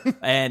WrestleMania. one.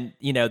 And,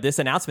 this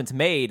announcement's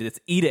made. This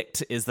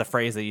edict is the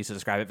phrase they used to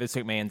describe it. Vince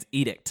McMahon's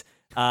edict.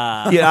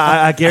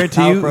 Yeah, I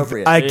guarantee How you.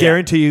 appropriate. I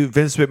guarantee you,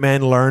 Vince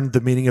McMahon learned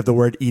the meaning of the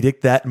word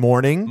edict that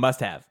morning. Must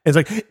have. It's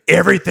like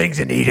everything's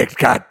an edict.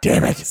 God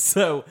damn it!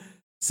 So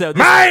this,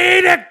 My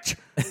edict.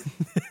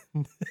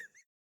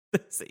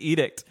 this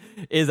edict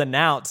is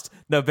announced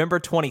November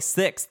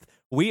 26th.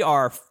 We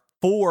are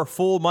 4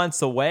 full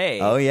months away.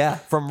 Oh, yeah.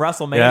 From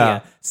WrestleMania.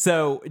 Yeah.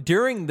 So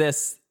during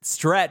this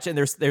stretch, and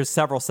there's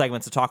several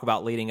segments to talk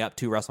about leading up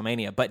to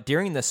WrestleMania, but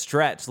during the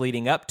stretch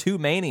leading up to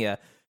Mania,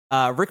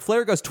 Ric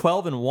Flair goes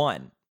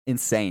 12-1,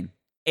 Insane.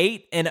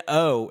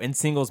 8-0 in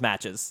singles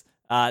matches.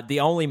 The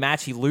only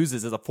match he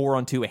loses is a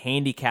 4-on-2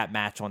 handicap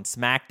match on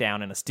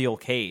SmackDown in a steel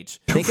cage.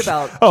 Think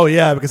about Oh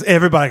yeah, because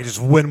everybody can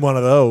just win one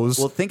of those.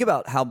 well, think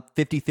about how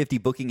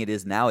 50-50 booking it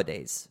is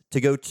nowadays. To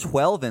go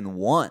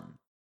 12-1.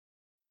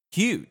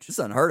 Huge. It's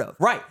unheard of.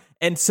 Right.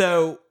 And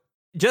so,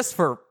 just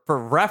for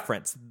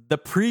reference, the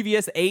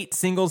previous 8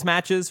 singles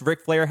matches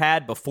Ric Flair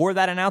had before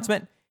that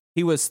announcement,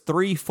 he was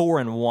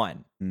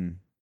 3-4-1. Mm.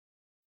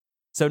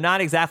 So not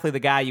exactly the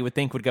guy you would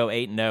think would go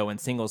 8-0 in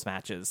singles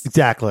matches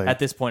exactly. at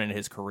this point in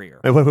his career.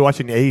 And when we're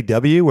watching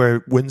AEW,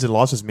 where wins and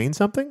losses mean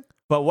something.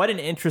 But what an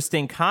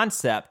interesting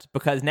concept,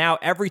 because now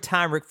every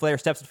time Ric Flair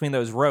steps between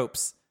those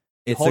ropes,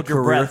 It's hold a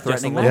your breath just a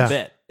career-threatening little match.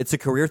 bit. It's a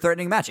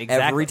career-threatening match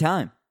Exactly. every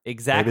time.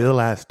 Exactly. Maybe the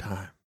last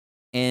time.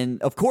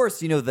 And of course,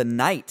 the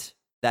night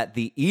that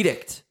the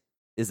edict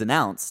is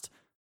announced,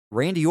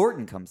 Randy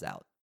Orton comes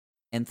out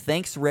and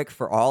thanks Rick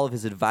for all of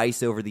his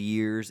advice over the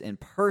years, and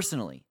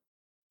personally,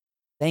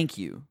 thank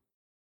you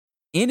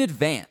in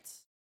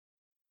advance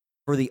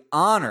for the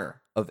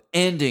honor of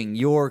ending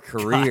your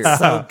career.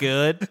 So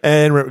good.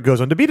 And Rick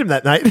goes on to beat him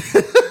that night.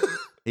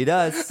 He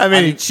does. I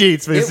mean, he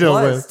cheats, but he it still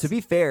was, wins. to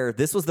be fair,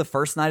 this was the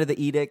first night of the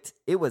edict.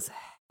 It was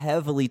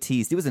heavily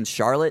teased. It was in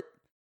Charlotte.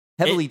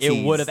 Heavily teased.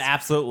 It would have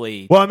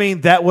absolutely. Well, I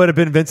mean, that would have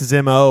been Vince's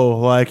MO.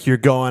 Like, you're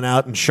going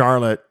out in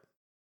Charlotte.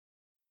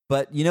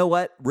 But you know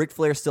what? Ric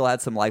Flair still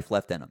had some life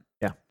left in him.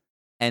 Yeah.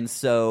 And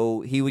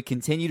so he would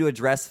continue to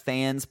address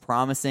fans,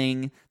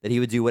 promising that he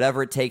would do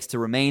whatever it takes to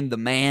remain the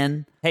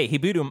man. Hey, he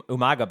beat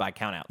Umaga by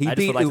countout. He I just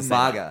beat would like to say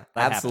that. Umaga.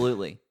 That happened.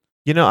 Absolutely.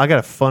 You know, I got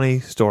a funny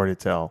story to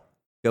tell.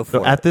 Go for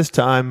So it. at this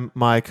time,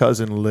 my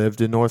cousin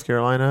lived in North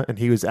Carolina, and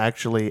he was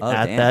actually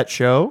at damn. that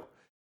show.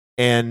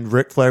 And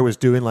Ric Flair was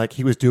doing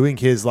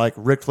his like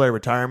Ric Flair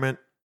retirement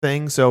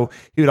thing. So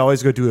he would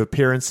always go do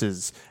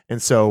appearances,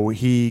 and so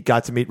he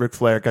got to meet Ric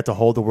Flair, got to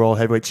hold the World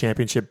Heavyweight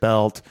Championship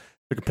belt.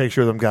 Took a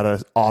picture of them, got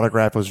an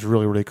autograph. It was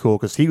really, really cool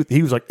because he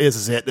was like, "This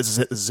is it, this is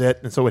it, this is it."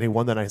 And so when he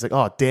won that night, he's like,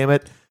 "Oh, damn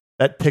it,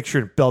 that picture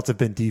and belt have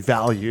been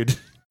devalued."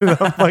 And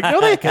I'm like, "No,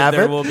 they 'Cause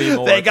there haven't. will be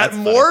more. They got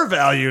That's more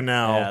value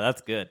now." Yeah,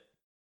 that's good.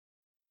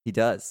 He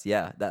does,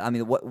 yeah. I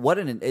mean, what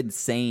an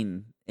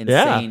insane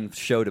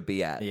show to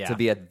be at. Yeah. To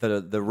be at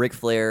the Ric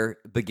Flair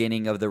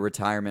beginning of the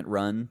retirement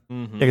run.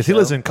 Mhm. Because he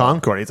lives in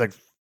Concord. He's like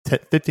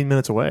 15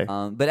 minutes away.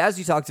 But as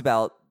you talked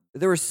about,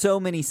 there were so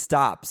many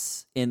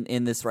stops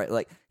in this, right?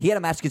 Like, he had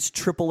a match against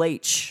Triple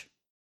H.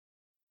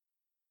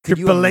 Could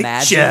you Triple H,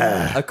 imagine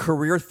yeah. a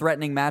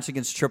career-threatening match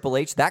against Triple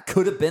H? That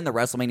could have been the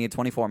WrestleMania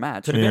 24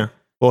 match. Yeah.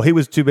 Well, he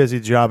was too busy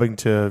jobbing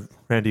to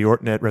Randy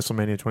Orton at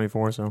WrestleMania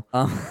 24. So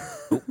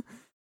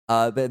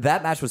But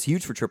that match was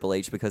huge for Triple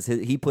H because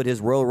he put his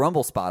Royal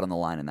Rumble spot on the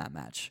line in that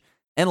match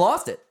and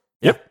lost it.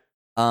 Yep.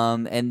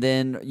 And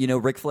then,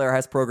 Ric Flair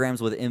has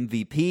programs with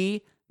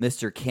MVP,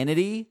 Mr.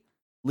 Kennedy,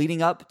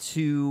 leading up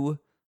to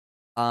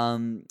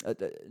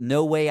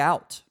No Way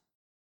Out,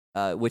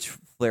 which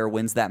Flair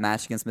wins that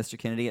match against Mr.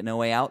 Kennedy at No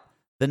Way Out.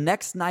 The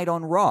next night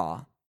on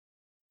Raw,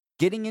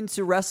 getting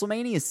into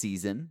WrestleMania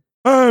season.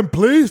 I'm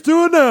pleased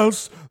to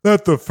announce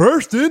that the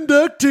first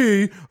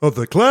inductee of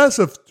the class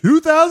of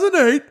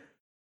 2008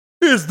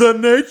 is the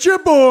Nature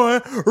Boy,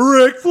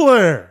 Ric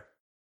Flair.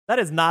 That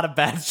is not a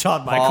bad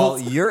Shawn Paul,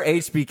 Michaels. your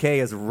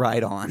HBK is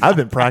right on. I've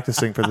been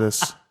practicing for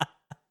this.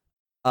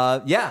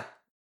 Yeah,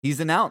 he's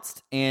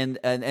announced. And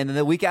then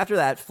the week after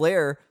that,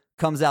 Flair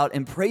comes out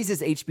and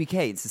praises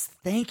HBK and says,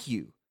 thank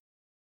you.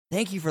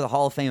 Thank you for the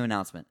Hall of Fame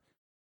announcement.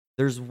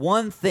 There's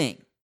one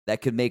thing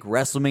that could make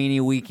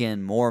WrestleMania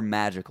weekend more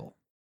magical.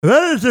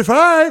 That is if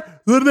I,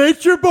 the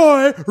Nature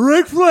Boy,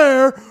 Ric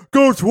Flair,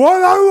 goes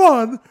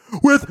one-on-one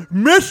with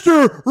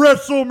Mr.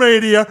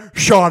 WrestleMania,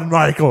 Shawn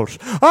Michaels.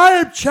 I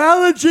am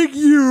challenging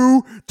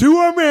you to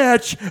a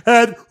match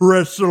at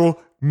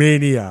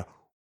WrestleMania.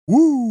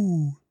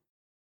 Woo.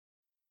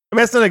 I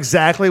mean, that's not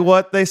exactly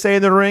what they say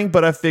in the ring,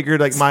 but I figured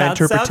like my Sounds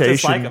just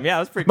interpretation. like him. Yeah, it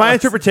was pretty My close.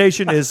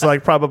 interpretation is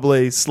like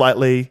probably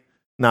slightly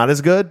not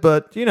as good,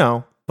 but you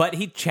know. But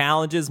he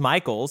challenges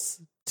Michaels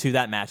to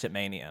that match at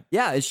Mania.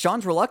 Yeah,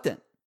 Shawn's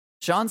reluctant.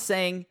 Shawn's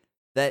saying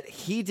that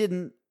he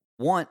didn't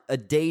want a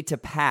day to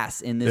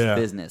pass in this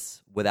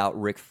business without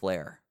Ric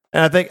Flair.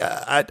 And I think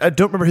I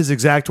don't remember his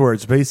exact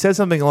words, but he said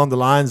something along the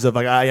lines of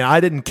like, "I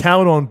didn't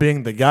count on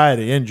being the guy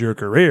to end your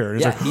career." And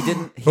it's Yeah, like, he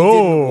didn't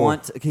Oh.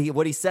 want.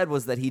 What he said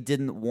was that he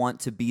didn't want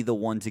to be the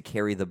one to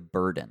carry the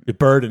burden the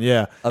burden,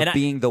 yeah. of And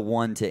being the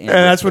one to end. And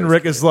that's when Flair's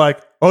Rick is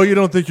like, "Oh, you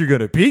don't think you're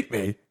gonna beat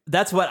me?"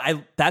 That's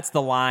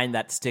the line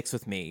that sticks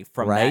with me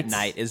from Right? that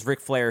night is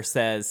Ric Flair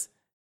says,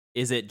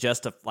 "Is it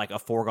just a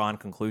foregone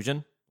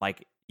conclusion?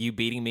 Like, you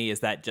beating me, is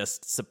that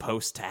just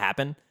supposed to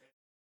happen?"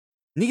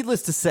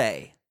 Needless to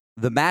say,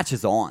 the match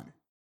is on.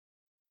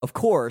 Of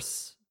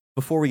course,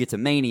 before we get to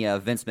Mania,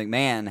 Vince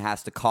McMahon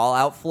has to call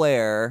out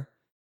Flair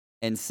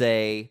and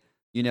say,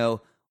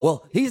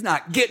 well, he's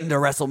not getting to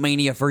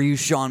WrestleMania for you,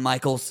 Shawn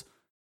Michaels.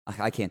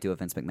 I can't do it,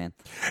 Vince McMahon.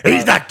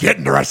 He's not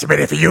getting to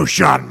WrestleMania for you,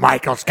 Shawn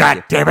Michaels.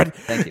 God damn it.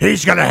 Thank you.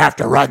 He's going to have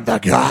to run the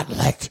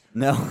gauntlet.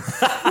 No.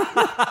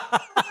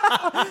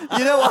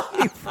 You know what?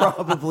 He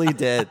probably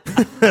did.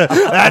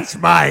 That's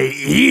my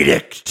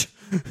edict.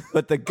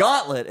 But the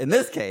gauntlet in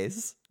this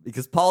case,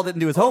 because Paul didn't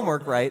do his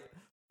homework right,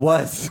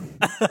 was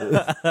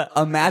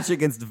a match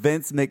against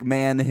Vince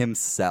McMahon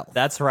himself.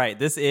 That's right.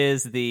 This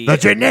is the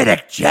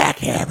genetic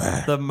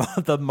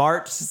jackhammer. the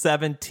March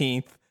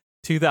 17th,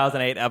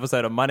 2008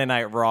 episode of Monday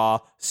Night Raw,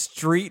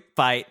 Street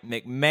Fight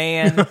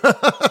McMahon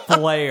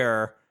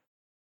Flair.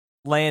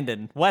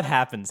 Landon, what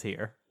happens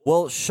here?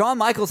 Well, Shawn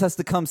Michaels has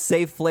to come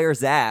save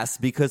Flair's ass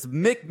because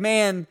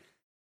McMahon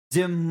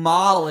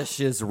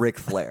demolishes Ric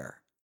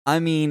Flair. I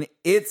mean,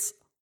 it's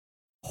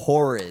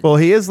horrid. Well,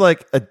 he is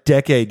like a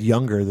decade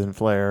younger than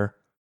Flair.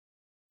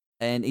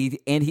 And he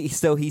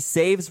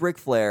saves Ric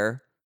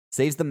Flair,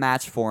 saves the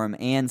match for him,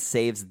 and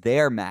saves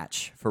their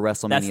match for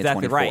WrestleMania That's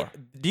exactly 24.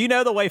 right. Do you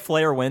know the way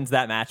Flair wins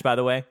that match, by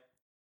the way?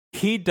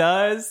 He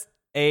does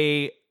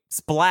a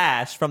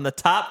splash from the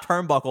top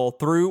turnbuckle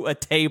through a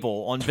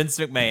table on Vince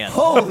McMahon.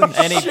 Holy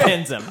and he shit.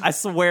 pins him. I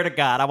swear to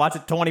God, I watched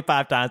it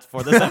 25 times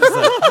before this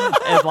episode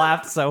and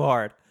laughed so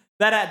hard.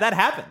 That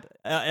happened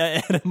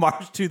in a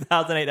March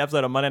 2008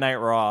 episode of Monday Night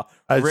Raw.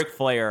 Ric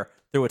Flair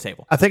through a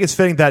table. I think it's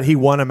fitting that he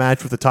won a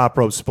match with the top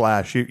rope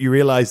splash. You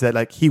realize that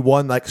like he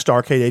won like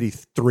Starrcade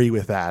 83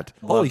 with that.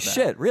 Holy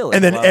shit, really?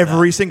 And then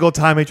every single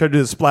time he tried to do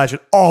the splash,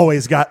 it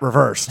always got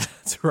reversed.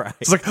 That's right.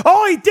 It's like,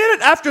 oh, he did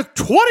it after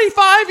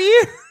 25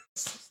 years.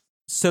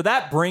 So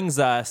that brings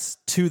us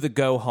to the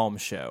go home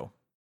show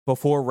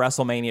before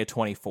WrestleMania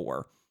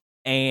 24.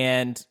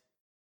 And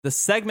the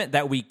segment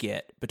that we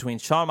get between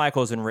Shawn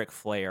Michaels and Ric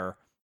Flair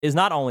is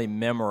not only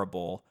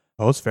memorable,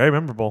 Oh, it's very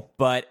memorable.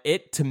 but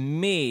it, to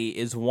me,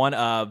 is one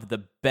of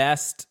the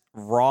best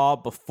Raw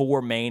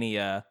before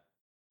Mania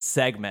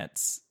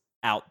segments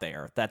out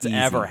there that's Easy.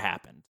 ever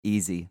happened.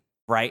 Easy.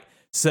 Right?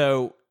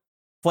 So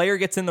Flair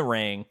gets in the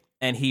ring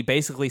and he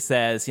basically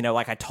says, you know,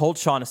 like, I told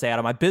Shawn to stay out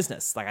of my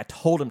business. Like, I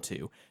told him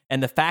to.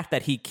 And the fact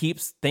that he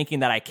keeps thinking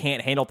that I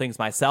can't handle things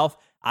myself,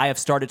 I have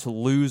started to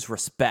lose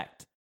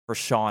respect for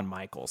Shawn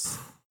Michaels.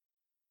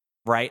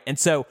 Right? And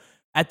so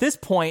at this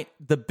point,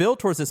 the build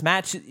towards this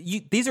match,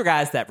 these are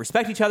guys that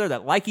respect each other,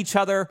 that like each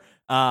other,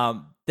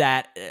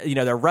 that, you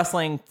know, they're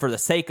wrestling for the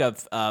sake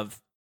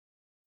of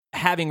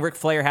having Ric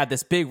Flair have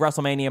this big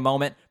WrestleMania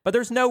moment, but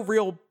there's no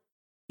real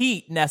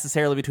heat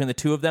necessarily between the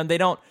two of them.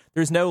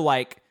 There's no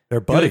like,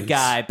 They're buddies. good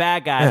guy,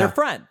 bad guy. Yeah. They're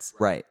friends.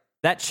 Right.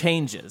 That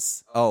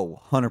changes.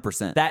 Oh,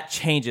 100%. That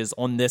changes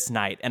on this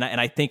night. And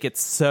I think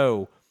it's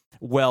so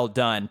well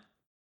done.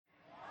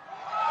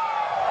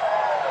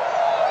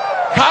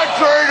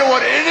 Contrary to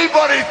what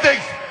anybody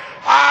thinks,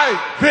 I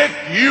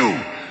picked you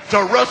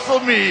to wrestle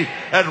me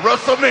at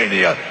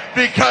WrestleMania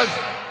because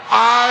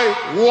I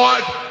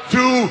want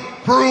to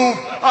prove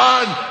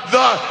on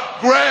the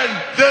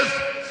grandest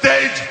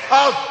stage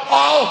of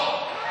all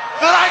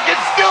that I can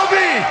still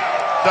be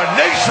the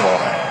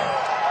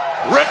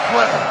nationwide Ric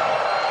Flair.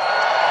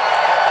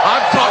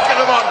 I'm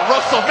talking about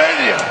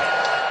WrestleMania,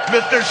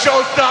 Mr.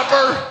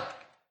 Showstopper.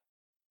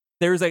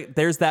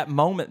 There's that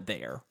moment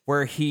there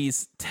where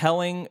he's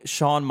telling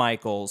Shawn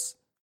Michaels,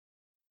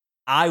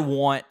 I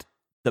want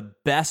the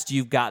best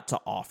you've got to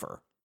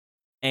offer.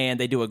 And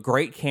they do a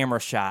great camera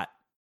shot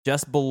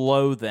just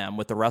below them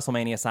with the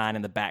WrestleMania sign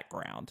in the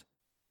background,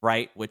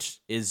 right? Which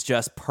is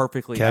just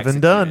perfectly Kevin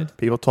executed. Dunn.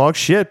 People talk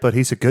shit, but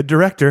he's a good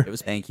director. It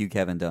was Thank you,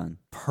 Kevin Dunn.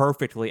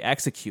 perfectly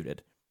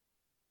executed.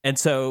 And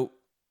so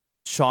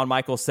Shawn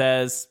Michaels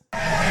says,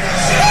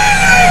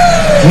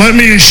 Let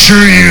me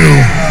assure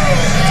you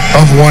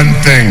of one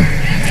thing.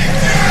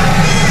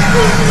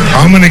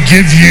 I'm going to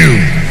give you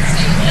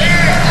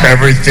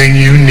everything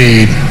you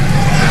need.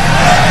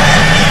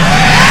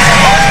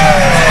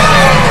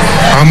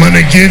 I'm going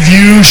to give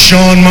you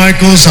Shawn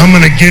Michaels. I'm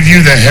going to give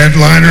you the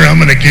headliner. I'm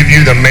going to give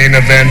you the main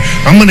event.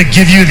 I'm going to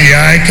give you the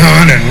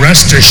icon, and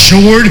rest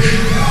assured,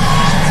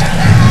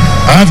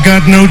 I've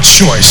got no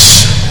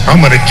choice. I'm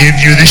going to give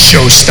you the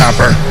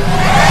showstopper.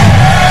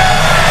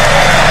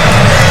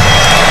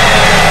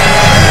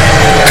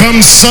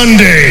 Come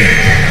Sunday,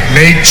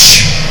 Nate,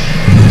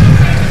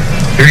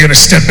 you're going to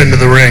step into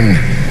the ring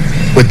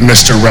with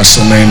Mr.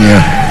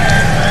 WrestleMania.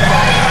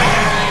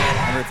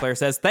 and Ric Flair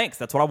says, thanks,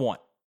 that's what I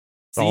want.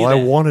 That's all I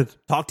wanted.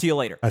 Talk to you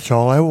later. That's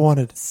all I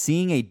wanted.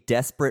 Seeing a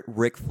desperate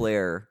Ric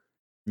Flair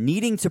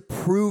needing to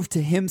prove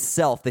to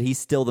himself that he's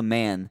still the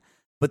man,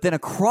 but then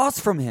across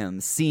from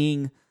him,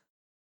 seeing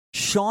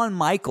Shawn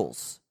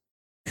Michaels,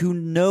 who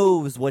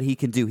knows what he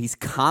can do, he's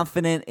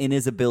confident in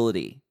his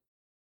ability,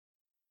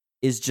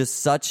 is just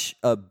such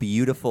a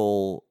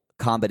beautiful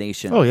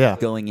combination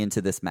going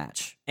into this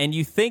match. And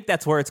you think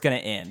that's where it's going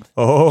to end.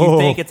 Oh. You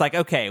think it's like,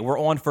 okay, we're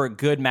on for a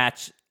good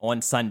match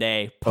on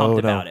Sunday. Pumped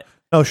about it.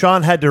 No,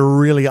 Shawn had to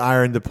really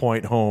iron the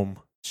point home.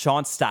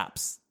 Shawn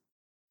stops,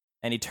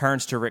 and he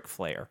turns to Ric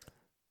Flair.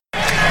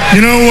 You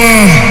know,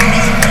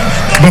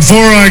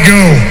 before I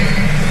go,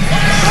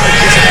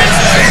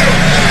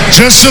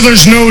 just so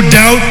there's no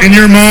doubt in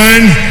your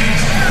mind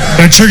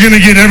that you're going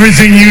to get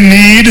everything you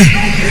need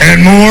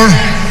and more,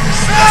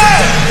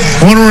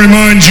 I want to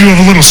remind you of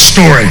a little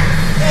story.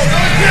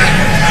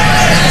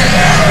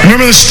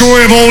 Remember the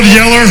story of Old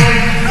Yeller?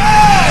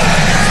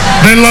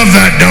 They loved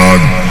that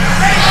dog.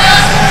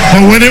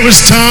 But when it was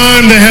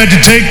time, they had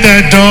to take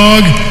that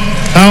dog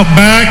out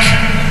back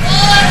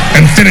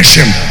and finish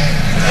him.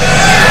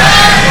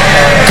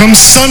 Come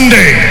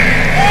Sunday,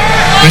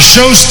 the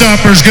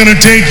showstopper's going to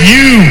take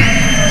you,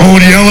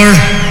 Old Yeller,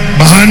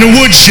 behind the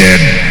woodshed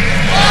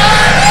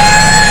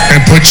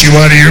and put you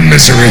out of your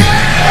misery.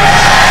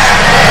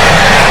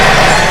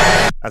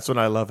 That's when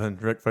I love him.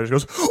 Ric Flair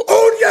goes,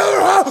 "Oh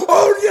yeah,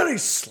 oh yeah!" He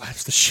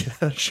slaps the shit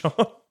out of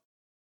Shawn.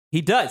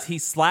 He does. He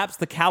slaps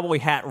the cowboy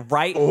hat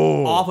right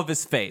off of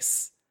his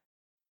face.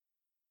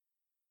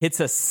 Hits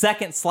a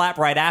second slap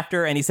right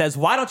after, and he says,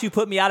 why don't you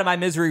put me out of my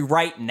misery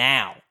right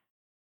now?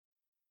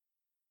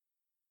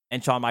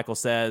 And Shawn Michaels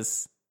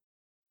says,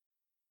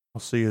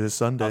 I'll see you this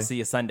Sunday. I'll see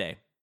you Sunday.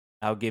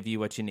 I'll give you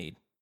what you need.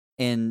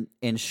 And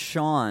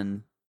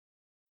Shawn,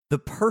 the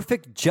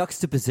perfect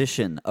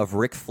juxtaposition of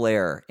Ric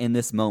Flair in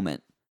this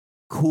moment.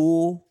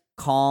 Cool,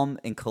 calm,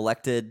 and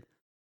collected.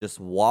 Just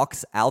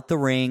walks out the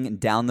ring and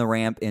down the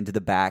ramp into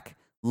the back,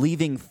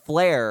 leaving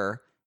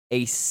Flair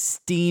a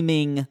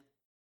steaming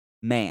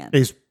man.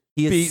 He's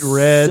He is beat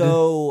red.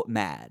 so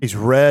mad. He's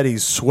red.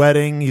 He's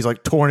sweating. He's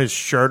like torn his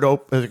shirt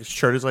open. His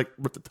shirt is like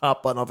ripped the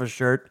top button off his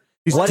shirt.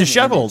 He's What an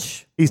disheveled.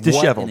 image. He's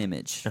disheveled. What an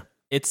image.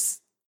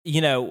 It's,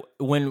 you know,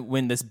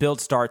 when this build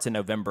starts in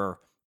November,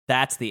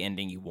 that's the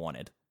ending you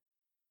wanted.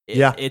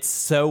 Yeah. It's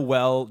so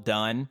well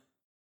done.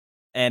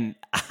 And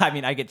I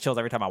mean, I get chills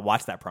every time I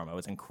watch that promo.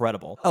 It's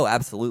incredible. Oh,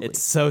 absolutely.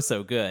 It's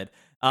so good.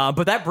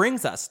 But that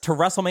brings us to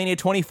WrestleMania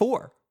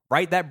 24,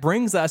 right? That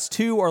brings us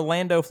to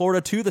Orlando,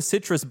 Florida, to the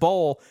Citrus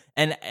Bowl.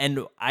 And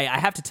I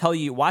have to tell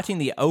you, watching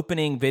the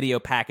opening video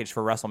package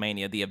for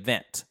WrestleMania, the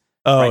event.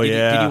 Oh, right?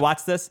 yeah. Did you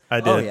watch this?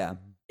 I did. Oh, yeah.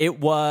 It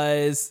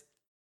was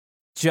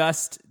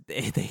just,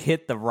 they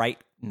hit the right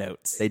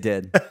notes. They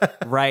did.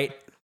 Right?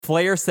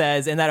 Flair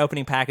says in that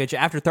opening package,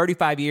 after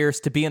 35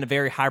 years, to be in a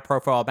very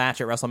high-profile match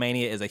at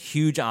WrestleMania is a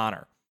huge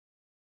honor.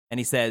 And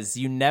he says,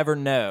 you never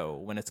know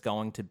when it's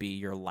going to be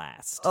your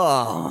last.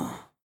 Oh.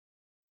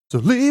 So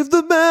leave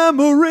the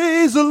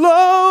memories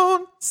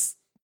alone.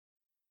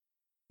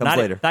 Comes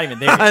later. Not even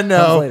there. I yet.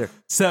 know. Comes later.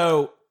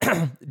 So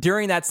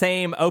during that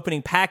same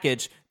opening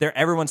package,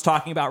 everyone's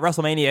talking about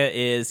WrestleMania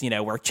is, you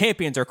know, where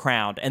champions are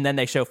crowned. And then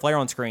they show Flair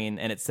on screen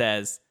and it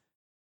says,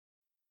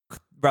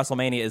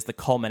 WrestleMania is the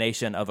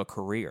culmination of a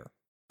career.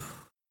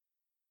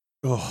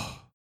 Oh.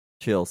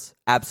 Chills.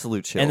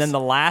 Absolute chills. And then the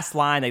last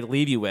line they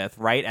leave you with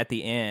right at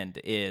the end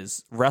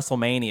is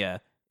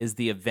WrestleMania is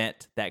the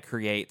event that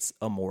creates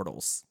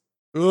immortals.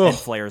 And Ugh.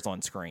 Flair's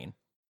on screen.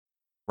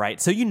 Right?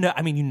 So you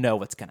know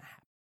what's going to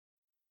happen.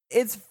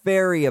 It's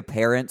very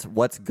apparent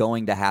what's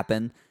going to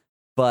happen.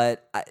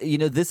 But,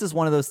 this is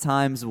one of those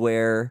times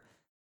where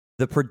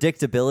the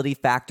predictability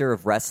factor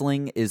of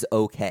wrestling is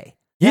okay.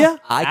 Yeah.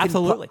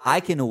 absolutely. I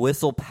can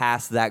whistle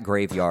past that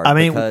graveyard. I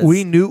mean, because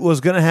we knew it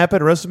was going to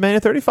happen at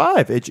WrestleMania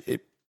 35.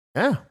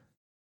 Yeah.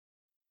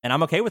 And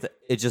I'm okay with it.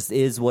 it just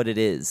is what it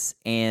is.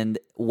 And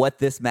what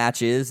this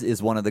match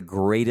is one of the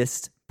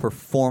greatest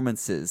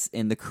performances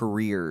in the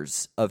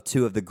careers of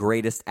two of the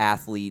greatest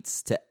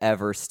athletes to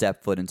ever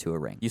step foot into a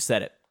ring. You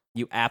said it.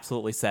 You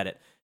absolutely said it.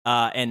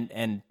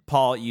 And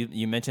Paul,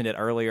 you mentioned it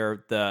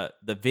earlier, the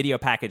video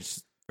package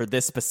for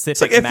this specific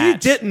It's like if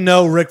match. you didn't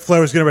know Ric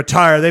Flair was going to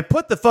retire, they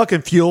put the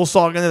fucking Fuel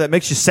song in there that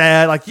makes you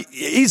sad. Like,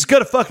 he's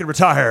going to fucking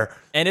retire.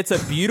 And it's a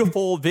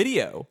beautiful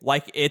video.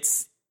 Like,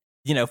 it's,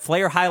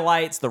 Flair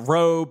highlights the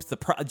robes,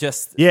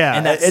 Yeah,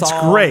 and that it's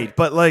song. great.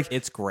 But, like,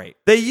 It's great.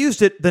 they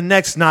used it the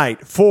next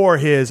night for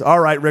his, all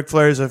right, Ric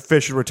Flair's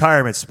official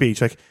retirement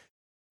speech. Like,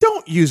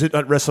 don't use it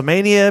at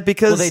WrestleMania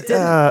because... Well, they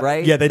didn't,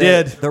 right? Yeah, they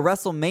did. The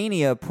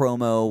WrestleMania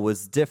promo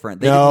was different.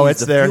 They No, didn't use it's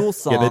the there. Fuel Yeah,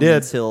 song they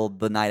did. until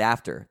the night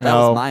after. That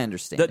No. was my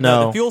understanding.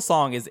 The Fuel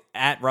song is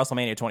at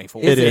WrestleMania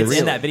 24. It It's is.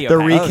 in that video The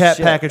package. recap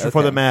shit. package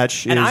before Okay. the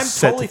match And is I'm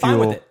set totally to fine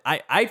Fuel. with it.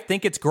 I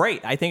think it's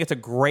great. I think it's a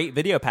great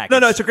video package.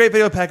 No, it's a great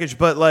video package,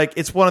 but, like,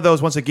 it's one of those,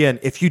 once again,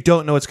 if you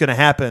don't know what's going to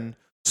happen,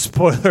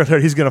 spoiler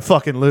alert, he's going to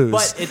fucking lose.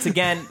 But it's,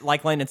 again,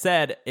 like Landon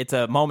said, it's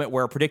a moment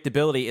where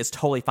predictability is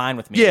totally fine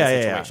with me Yeah, in yeah,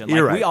 this yeah. situation.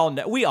 You're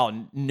Like, we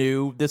all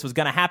knew this was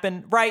going to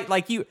happen, right?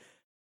 Like, you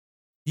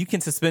can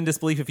suspend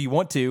disbelief if you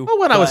want to. Well,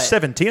 when I was but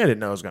 17, I didn't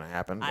know it was going to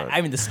happen. But.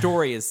 I mean, the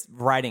story is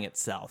writing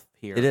itself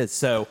here. It is.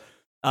 So,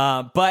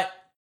 but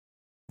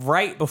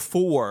right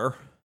before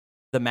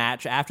the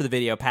match, after the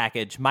video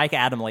package, Mike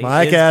Adamle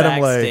is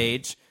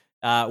backstage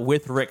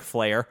with Ric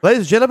Flair. Ladies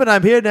and gentlemen,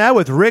 I'm here now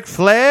with Ric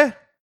Flair,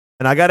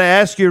 and I got to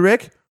ask you,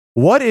 Rick,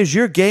 what is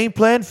your game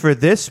plan for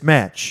this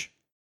match?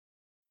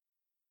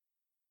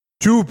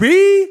 To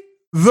be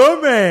the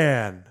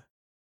man.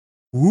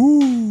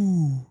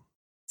 Ooh.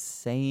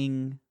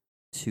 Saying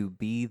to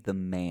be the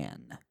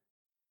man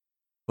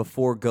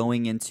before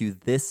going into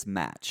this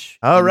match.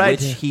 All in right.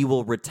 Which he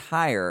will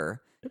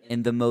retire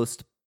in the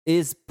most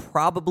is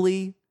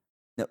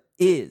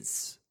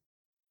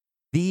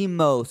the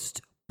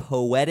most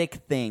poetic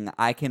thing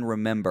I can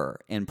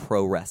remember in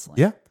pro wrestling.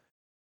 Yeah.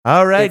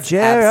 All right, It's JR.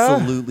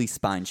 absolutely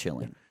spine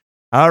chilling.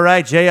 All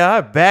right,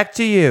 JR, back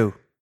to you.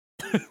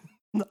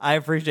 I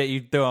appreciate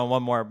you throwing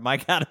one more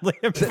Mike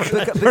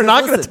Adamle. We're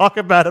not going to talk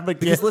about him again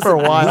Because listen, for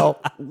a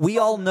while. we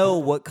all know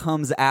what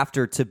comes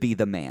after to be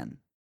the man.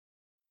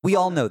 We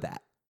all know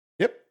that.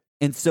 Yep.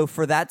 And so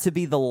for that to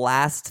be the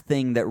last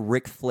thing that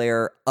Ric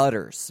Flair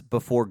utters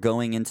before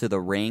going into the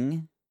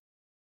ring,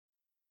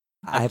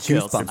 I have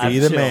chills. goosebumps. I have Be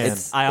the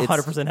chills. man. I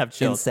 100% have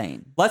chills.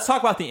 Insane. Let's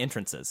talk about the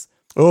entrances.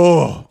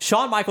 Oh.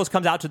 Shawn Michaels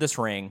comes out to this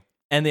ring,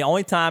 and the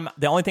only thing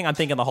I'm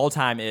thinking the whole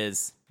time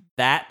is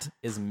that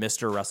is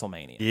Mr.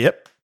 WrestleMania.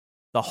 Yep.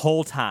 The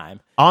whole time.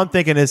 All I'm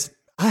thinking is,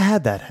 I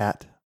had that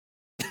hat.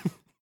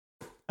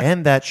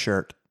 and that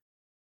shirt.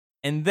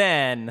 And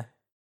then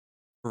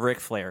Ric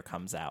Flair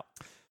comes out.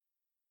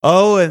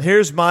 Oh, and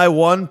here's my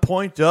 1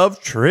 point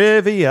of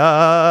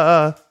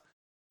trivia.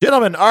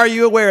 Gentlemen, are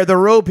you aware the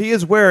robe he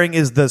is wearing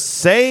is the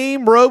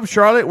same robe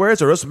Charlotte wears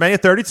at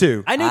WrestleMania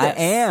 32? I knew this.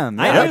 I am.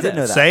 I Yeah, knew I did this.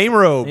 know that. Same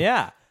robe.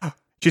 Yeah.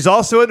 She's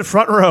also in the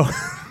front row.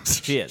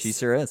 She is. She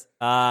sure is.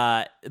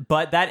 But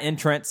that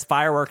entrance,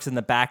 fireworks in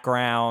the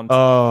background,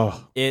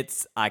 Oh,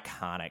 it's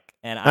iconic.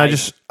 And I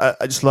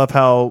just love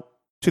how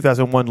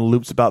 2001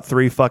 loops about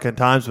 3 fucking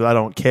times, but I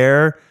don't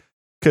care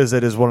because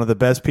it is one of the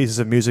best pieces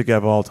of music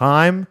of all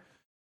time,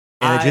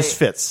 and it just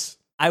fits.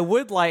 I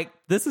would like,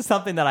 this is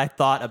something that I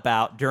thought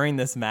about during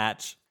this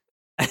match,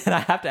 and I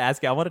have to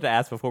ask you, I wanted to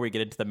ask before we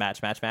get into the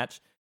match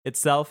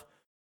itself.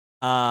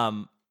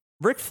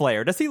 Ric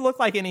Flair, does he look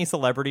like any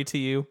celebrity to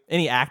you?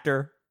 Any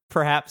actor,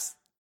 perhaps?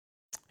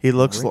 He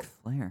looks Ric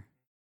Flair.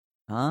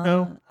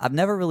 No. I've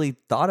never really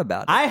thought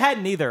about it. I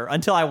hadn't either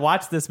until I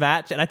watched this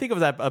match, and I think it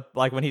was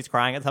like when he's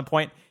crying at some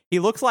point. He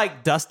looks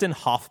like Dustin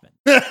Hoffman.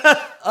 It's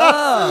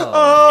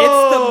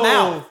the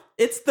mouth.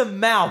 It's the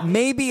mouth.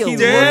 Maybe a He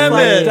little. looks Damn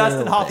like it.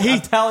 Dustin Hoffman. He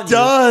I'm telling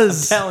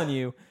does. you. I'm telling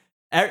you.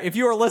 If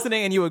you are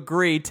listening and you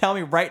agree, tell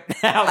me right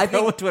now. I Go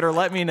think- on Twitter.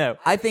 Let me know.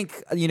 I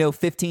think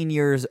 15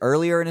 years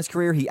earlier in his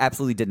career, he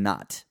absolutely did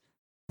not.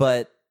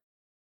 But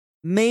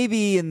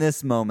maybe in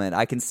this moment,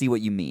 I can see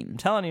what you mean. I'm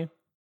telling you.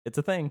 It's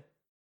a thing.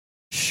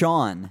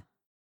 Sean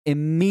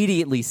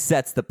immediately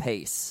sets the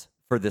pace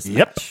for this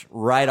Yep. match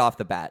right off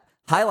the bat,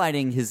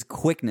 highlighting his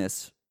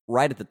quickness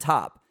right at the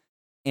top.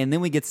 And then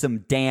we get some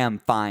damn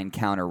fine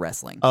counter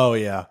wrestling. Oh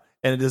yeah,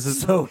 and it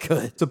is So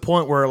good. It's a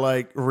point where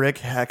like Rick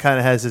kind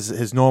of has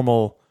his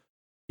normal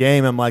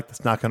game. I'm like,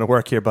 that's not going to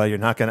work here, buddy. You're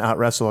not going to out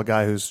wrestle a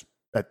guy who's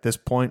at this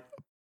point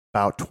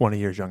about 20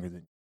 years younger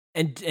than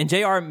you. And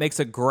JR makes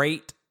a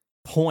great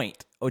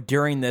point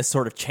during this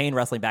sort of chain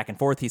wrestling back and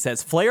forth. He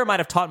says Flair might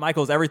have taught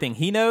Michaels everything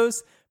he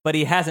knows, but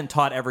he hasn't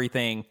taught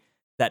everything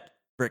that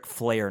Ric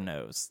Flair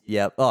knows.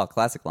 Yep. Oh,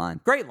 classic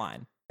line. Great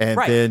line. And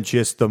Right. then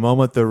just the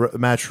moment the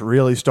match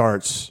really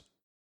starts,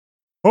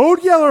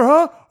 Old Yeller,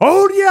 huh?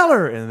 Old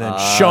Yeller, and then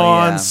Oh,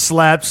 Sean yeah.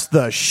 slaps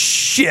the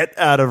shit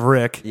out of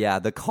Rick, Yeah,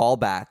 the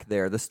callback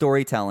there, the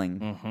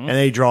storytelling. and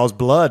then he draws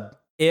blood.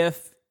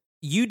 If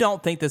you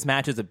don't think this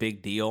match is a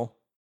big deal,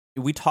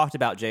 we talked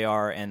about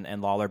JR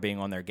and Lawler being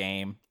on their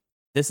game.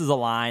 This is a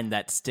line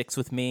that sticks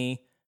with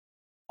me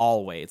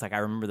always. Like I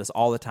remember this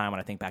all the time when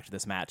I think back to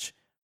this match.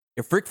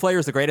 If Ric Flair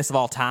is the greatest of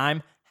all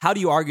time, how do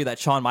you argue that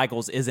Shawn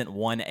Michaels isn't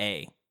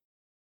 1A?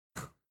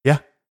 Yeah.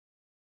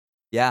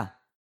 Yeah.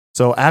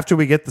 So after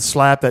we get the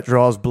slap that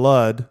draws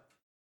blood,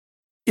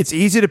 it's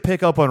easy to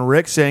pick up on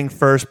Rick saying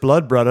first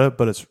blood, brother,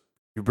 but it's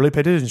you really pay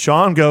attention.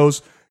 Sean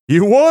goes,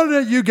 "You wanted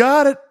it, you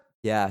got it,"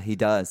 Yeah, he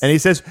does. and he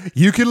says,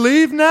 "You can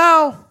leave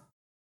now."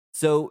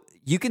 So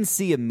you can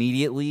see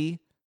immediately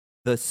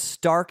the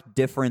stark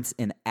difference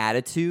in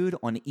attitude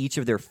on each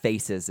of their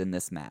faces in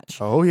this match.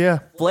 Oh yeah,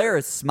 Flair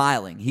is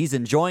smiling. He's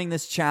enjoying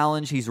this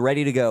challenge. He's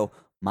ready to go.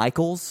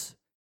 Michaels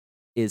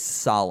is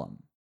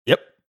solemn. yep.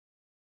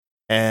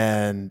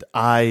 And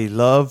I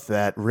love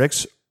that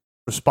Rick's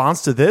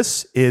response to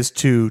this is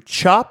to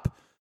chop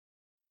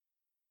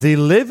the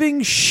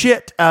living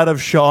shit out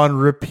of Sean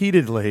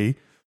repeatedly,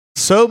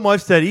 so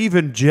much that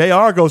even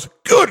JR goes,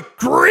 "Good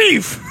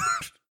grief."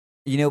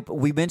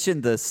 We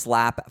mentioned the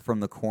slap from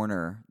the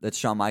corner that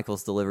Shawn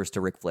Michaels delivers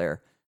to Ric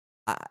Flair.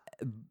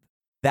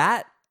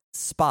 That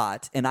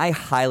spot, and I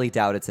highly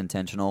doubt it's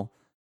intentional,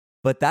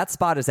 but that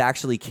spot is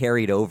actually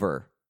carried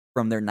over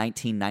from their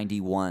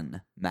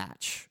 1991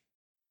 match.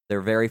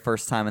 Their very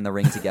first time in the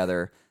ring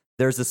together.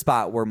 There's a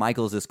spot where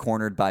Michaels is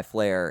cornered by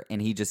Flair,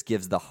 and he just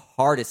gives the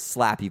hardest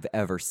slap you've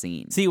ever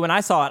seen. See, when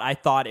I saw it, I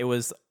thought it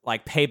was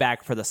like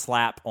payback for the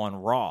slap on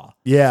Raw.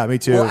 Yeah, me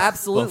too. Well,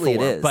 absolutely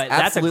before, it is. but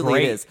that's a Absolutely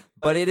great- it is.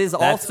 But it is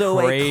That's also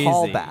crazy. a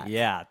callback.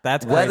 Yeah,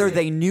 that's Whether crazy.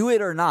 they knew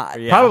it or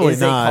not, Yeah. Probably is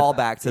not. a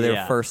callback to their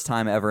Yeah. first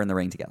time ever in the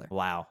ring together.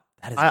 Wow.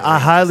 That is I very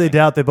highly interesting.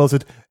 doubt they both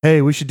said,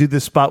 "Hey, we should do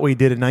this spot we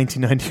did in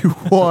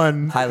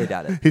 1991." Highly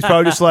doubt it. He's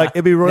probably just like,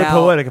 "It'd be really Now-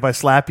 poetic if I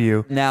slap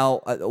you." Now,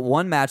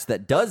 one match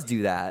that does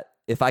do that,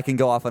 if I can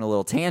go off on a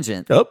little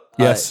tangent. Oh,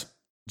 yes.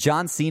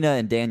 John Cena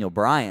and Daniel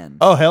Bryan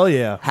Oh, hell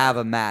yeah. have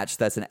a match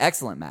that's an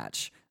excellent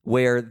match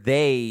where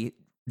they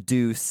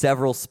do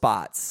several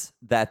spots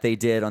that they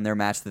did on their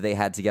match that they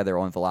had together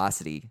on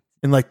Velocity.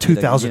 In like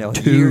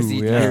 2002. years and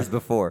yeah. years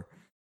before,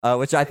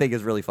 which I think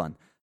is really fun.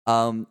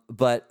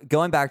 But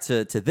going back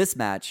to this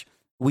match,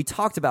 we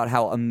talked about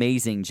how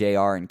amazing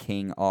JR and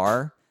King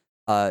are,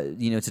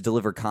 to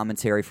deliver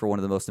commentary for one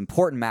of the most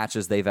important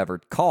matches they've ever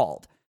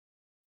called.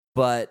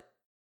 But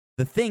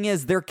the thing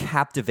is, they're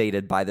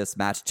captivated by this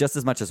match just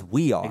as much as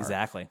we are.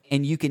 Exactly.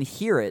 And you can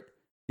hear it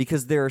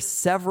because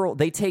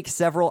they take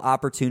several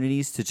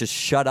opportunities to just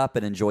shut up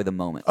and enjoy the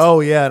moment.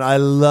 Oh, yeah. And I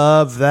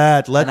love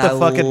that. Let And the I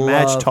fucking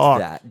match loved talk.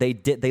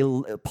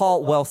 that.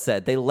 Paul well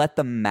said, they let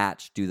the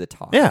match do the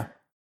talk. Yeah.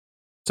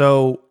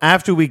 So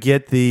after we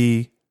get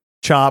the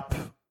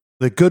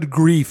good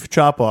grief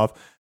chop off,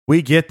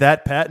 we get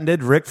that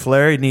patented Ric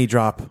Flair knee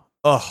drop.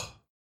 Ugh.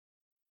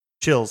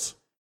 Chills.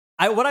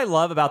 What I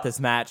love about this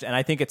match, and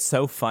I think it's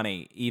so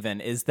funny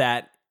even, is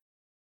that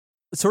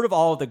sort of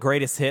all of the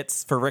greatest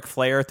hits for Ric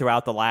Flair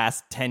throughout the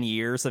last 10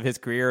 years of his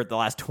career, the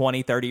last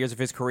 20, 30 years of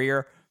his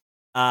career,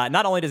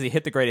 not only does he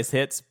hit the greatest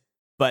hits,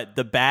 but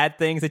the bad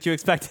things that you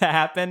expect to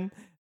happen,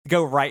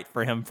 go right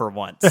for him for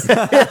once. And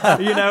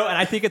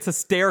I think it's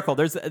hysterical.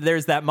 There's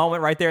that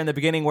moment right there in the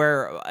beginning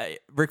where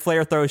Ric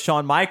Flair throws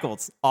Shawn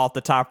Michaels off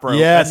the top rope,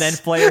 Yes. and then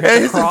Flair And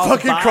hits it's a a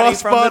fucking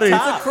crossbody from the crossbody.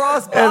 top.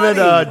 Crossbody, And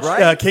then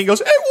right? King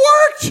goes, "It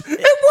worked!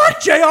 It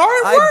worked, JR!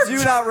 It I worked!"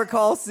 do not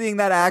recall seeing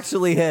that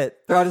actually hit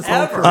throughout his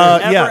whole Ever. career.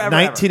 Ever.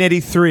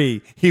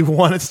 1983. He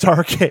won at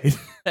Starrcade.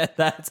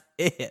 That's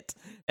it.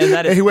 And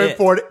that is And he went it.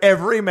 forward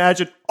every match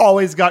and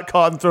always got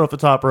caught and thrown off the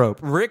top rope.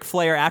 Ric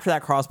Flair, after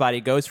that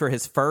crossbody, goes for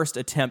his first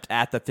attempt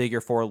at the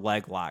figure 4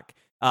 leg lock.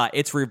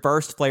 It's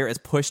reversed. Flair is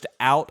pushed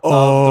out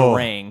of the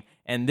ring,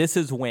 and this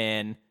is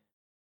when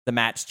the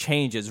match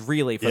changes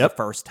really for the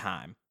first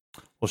time.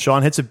 Well,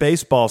 Shawn hits a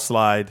baseball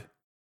slide,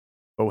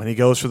 but when he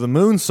goes for the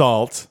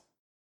moonsault,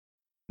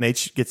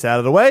 Nate gets out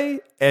of the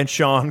way, and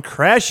Shawn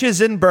crashes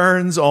and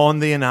burns on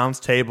the announce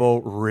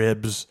table,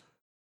 ribs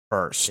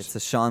first. It's a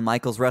Shawn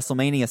Michaels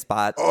WrestleMania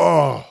spot.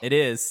 Oh, It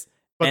is.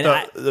 but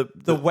And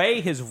the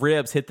way his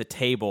ribs hit the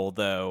table,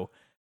 though,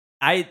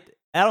 I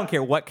don't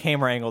care what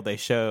camera angle they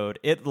showed.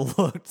 It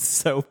looked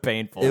so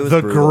painful. It was the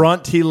brutal.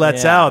 grunt he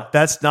lets Yeah. out,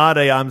 that's not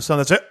a I'm son.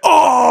 That's a,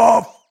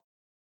 oh!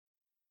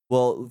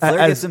 Well,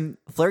 As-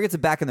 Flair gets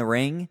him back in the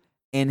ring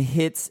and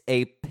hits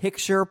a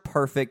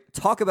picture-perfect,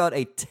 talk about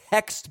a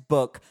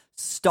textbook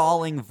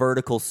stalling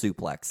vertical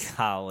suplex.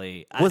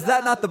 Golly. Was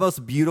that not the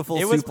most beautiful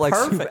It was suplex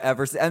you've perfect.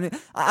 ever seen? I mean,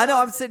 I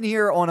know I'm sitting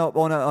here on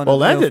Well,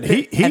 Landon,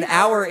 he- an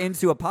hour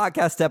into a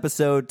podcast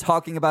episode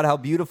talking about how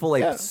beautiful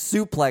a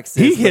suplex is.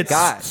 He but hits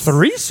guys,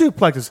 3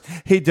 suplexes.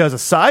 He does a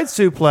side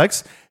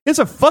suplex. It's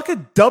a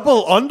fucking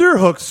double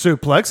underhook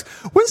suplex.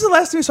 When's the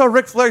last time you saw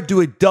Ric Flair do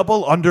a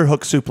double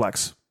underhook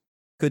suplex?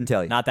 couldn't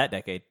tell you. Not that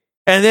decade.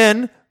 And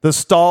then the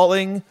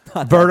stalling Not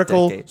that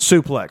vertical decade.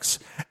 suplex.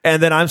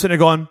 And then I'm sitting there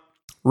going,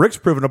 Rick's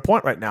proving a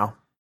point right now.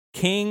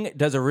 King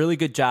does a really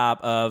good job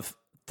of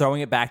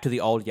throwing it back to the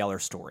Old Yeller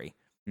story.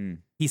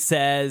 He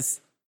says,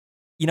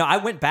 I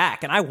went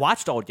back and I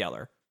watched Old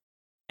Yeller,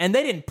 and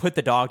they didn't put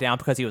the dog down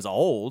because he was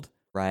old.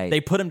 Right.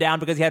 They put him down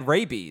because he had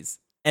rabies.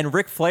 And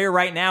Ric Flair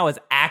right now is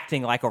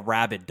acting like a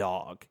rabid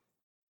dog.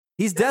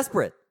 He's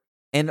desperate.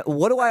 And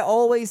what do I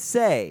always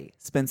say,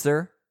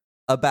 Spencer,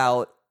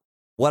 about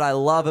what I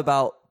love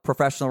about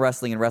professional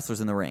wrestling and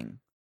wrestlers in the ring?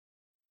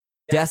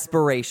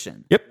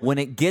 Desperation. Yep. When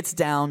it gets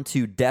down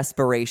to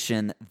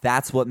desperation,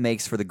 that's what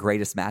makes for the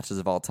greatest matches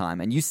of all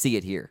time. And you see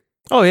it here.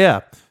 Oh,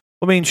 yeah.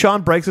 I mean,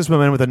 Shawn breaks his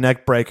momentum with a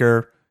neck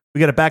breaker. We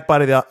get a back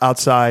body to the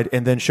outside,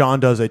 and then Shawn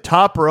does a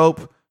top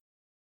rope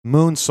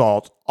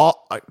moonsault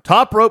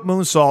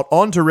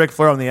onto Ric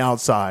Flair on the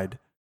outside.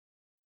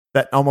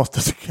 That almost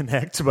doesn't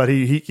connect, but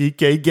he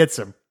gets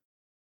him.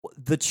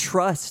 The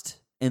trust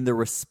and the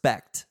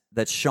respect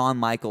that Shawn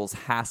Michaels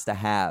has to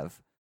have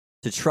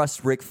to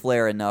trust Ric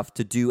Flair enough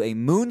to do a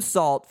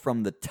moonsault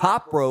from the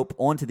top rope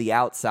onto the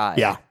outside.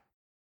 Yeah.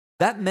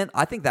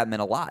 I think that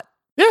meant a lot.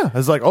 Yeah,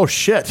 it's like, oh,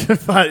 shit.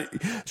 Shawn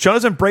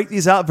doesn't break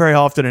these out very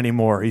often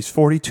anymore. He's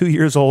 42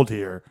 years old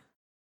here.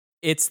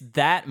 It's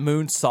that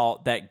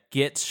moonsault that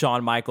gets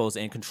Shawn Michaels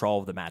in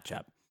control of the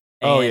matchup.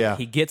 Oh, And yeah.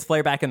 He gets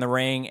Flair back in the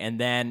ring, and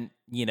then,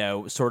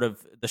 sort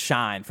of the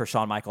shine for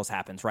Shawn Michaels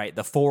happens, right?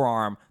 The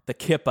forearm, the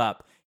kip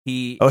up.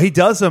 He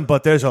does them,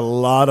 but there's a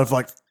lot of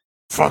like,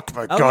 fuck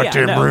my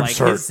goddamn ribs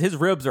hurt. his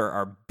ribs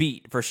are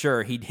beat for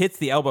sure. He hits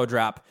the elbow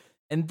drop,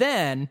 and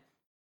then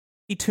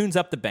he tunes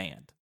up the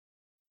band.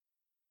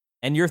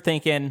 And you're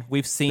thinking,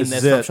 we've seen This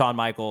this is from it. Shawn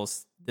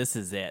Michaels. This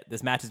is it.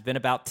 This match has been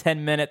about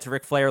 10 minutes.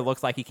 Ric Flair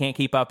looks like he can't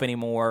keep up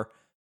anymore.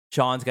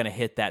 Shawn's going to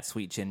hit that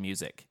sweet chin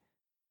music.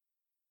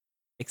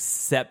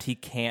 Except he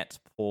can't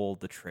pull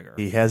the trigger.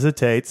 He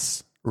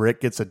hesitates.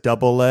 Rick gets a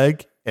double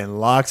leg and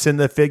locks in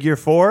the figure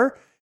 4.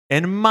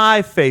 And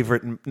my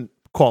favorite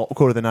quote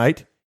of the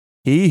night,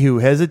 he who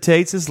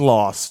hesitates is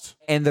lost.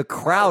 And the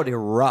crowd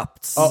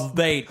erupts.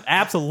 They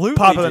absolutely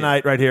Pop of the do.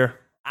 night right here.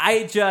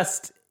 I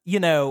just,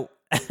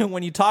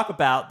 when you talk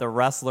about the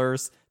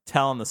wrestlers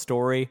telling the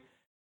story,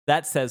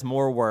 that says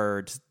more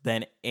words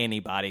than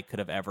anybody could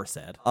have ever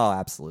said. Oh,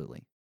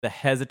 absolutely. The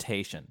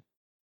hesitation.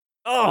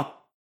 Oh,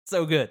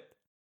 so good.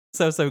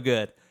 So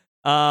good.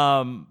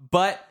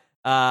 But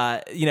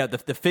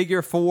the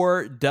figure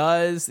 4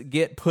 does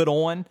get put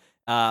on.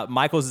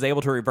 Michaels is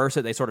able to reverse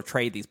it. They sort of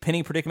trade these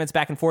pinning predicaments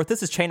back and forth.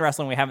 This is chain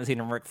wrestling we haven't seen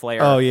in Ric Flair.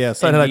 Oh, yeah.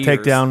 Side head years.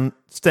 takedown.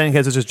 Standing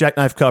heads is just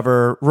jackknife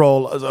cover.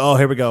 Roll. Oh,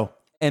 here we go.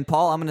 And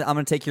Paul, I'm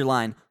gonna take your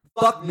line.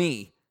 Fuck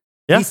me.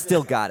 Yeah. He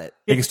still got it.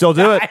 He can still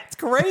do it. It's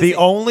crazy. The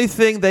only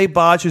thing they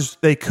botch is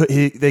they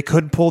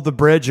couldn't pull the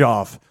bridge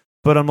off.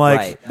 But I'm like,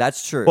 Right.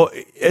 That's true. well,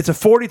 it's a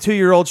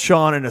 42-year-old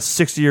Shawn and a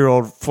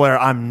 60-year-old Flair.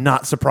 I'm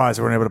not surprised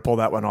they weren't able to pull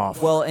that one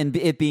off. Well, and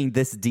it being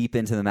this deep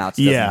into the match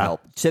doesn't Yeah.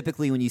 help.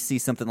 Typically, when you see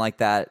something like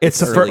that, it's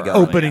the early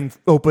first going.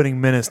 opening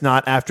minutes,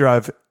 not after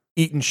I've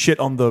eaten shit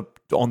on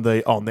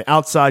the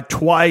outside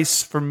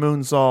twice for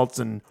moonsaults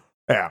and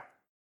yeah.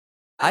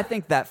 I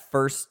think that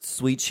first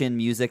sweet chin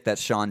music that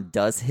Shawn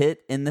does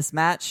hit in this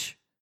match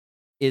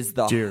is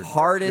the Dear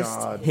hardest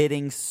God.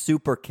 hitting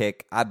super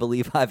kick I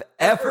believe I've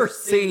ever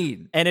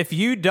seen. And if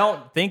you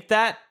don't think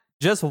that,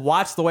 just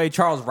watch the way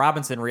Charles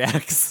Robinson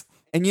reacts.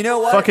 And you know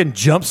what? Fucking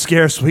jump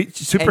scare, sweet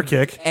super and,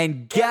 kick.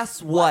 And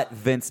guess what,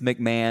 Vince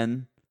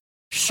McMahon?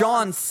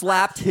 Sean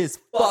slapped his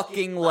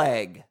fucking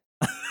leg.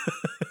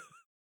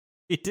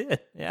 He did,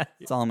 yeah.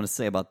 That's all I'm going to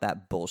say about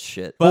that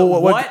bullshit. But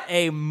Well, what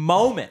a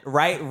moment,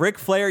 right? Ric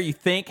Flair, you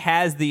think,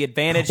 has the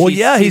advantage. Well,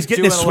 he's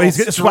getting doing his a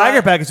little swagger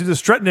strut, back. He's just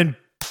strutting and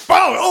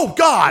oh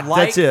God,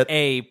 like that's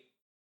it.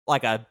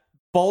 Like a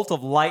bolt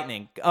of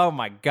lightning. Oh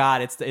my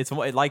God, it's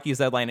like you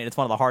said, Landon. It's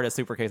one of the hardest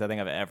super kicks I think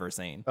I've ever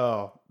seen.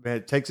 Oh man,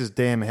 it takes his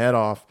damn head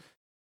off.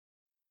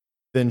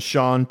 Then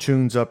Sean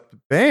tunes up the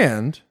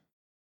band,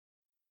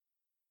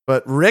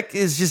 but Rick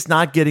is just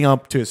not getting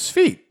up to his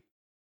feet.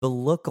 The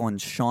look on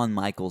Shawn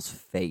Michaels'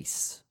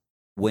 face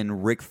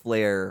when Ric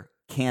Flair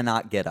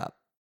cannot get up.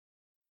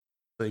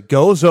 So he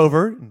goes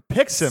over and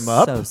picks him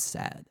up. So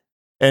sad.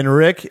 And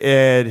Rick,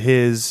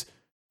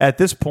 at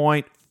this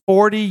point,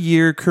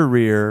 40-year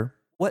career.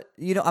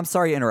 I'm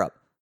sorry to interrupt.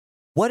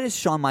 What is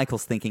Shawn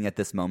Michaels thinking at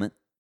this moment?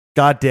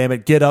 God damn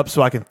it, get up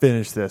so I can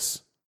finish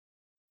this.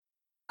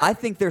 I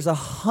think there's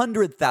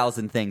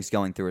 100,000 things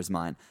going through his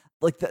mind.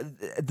 Like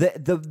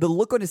the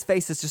look on his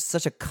face is just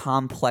such a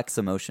complex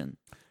emotion.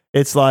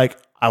 It's like,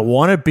 I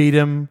want to beat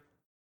him,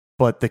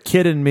 but the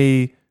kid in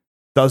me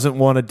doesn't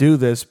want to do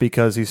this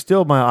because he's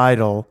still my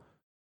idol.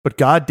 But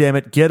God damn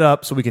it, get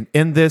up so we can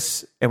end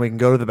this and we can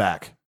go to the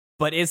back.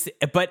 But he's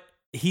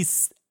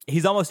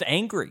almost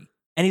angry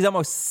and he's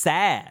almost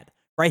sad,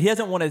 right? He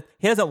doesn't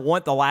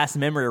want the last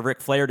memory of Ric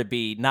Flair to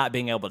be not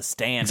being able to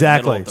stand.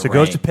 Exactly. In the So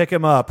middle of goes the to pick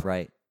him up.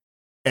 Right.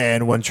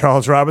 And when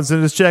Charles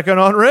Robinson is checking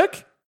on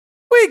Rick,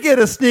 we get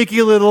a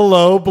sneaky little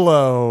low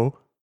blow.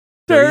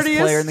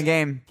 Dirtiest player in the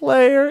game.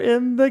 Player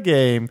in the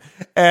game.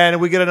 And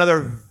we get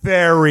another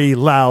very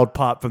loud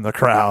pop from the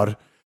crowd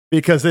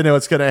because they know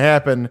it's going to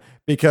happen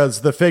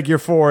because the figure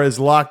four is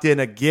locked in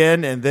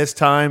again. And this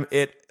time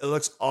it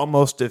looks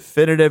almost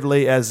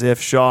definitively as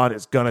if Sean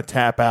is going to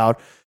tap out.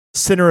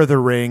 Center of the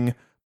ring,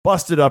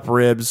 busted up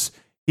ribs.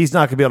 He's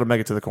not going to be able to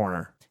make it to the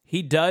corner.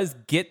 He does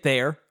get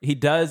there. He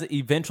does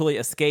eventually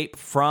escape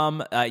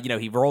from,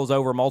 he rolls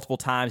over multiple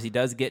times. He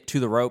does get to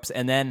the ropes.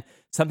 And then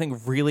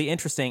something really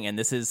interesting, and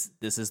this is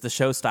the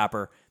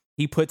showstopper,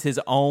 he puts his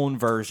own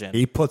version.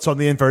 He puts on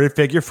the inverted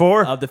figure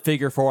four. Of the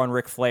figure four on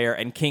Ric Flair.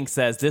 And King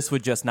says, this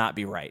would just not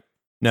be right.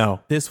 No.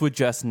 This would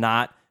just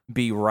not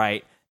be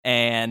right.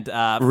 And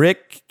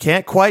Rick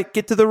can't quite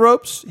get to the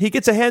ropes. He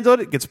gets a hand on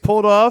it, gets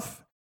pulled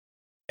off,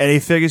 and he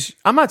figures,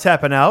 I'm not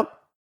tapping out.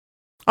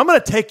 I'm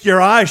going to take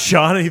your eye,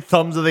 Sean. And he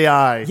thumbs of the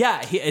eye.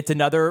 Yeah, it's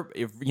another,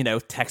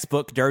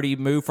 textbook dirty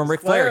move from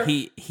Ric Flair.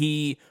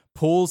 He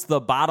pulls the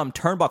bottom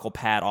turnbuckle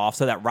pad off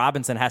so that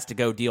Robinson has to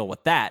go deal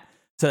with that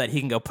so that he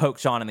can go poke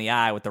Sean in the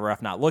eye with the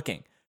ref not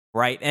looking,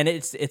 right? And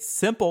it's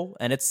simple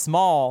and it's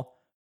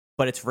small,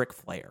 but it's Ric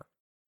Flair.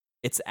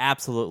 It's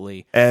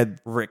absolutely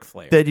Ric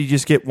Flair. Then you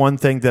just get one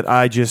thing that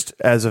I just,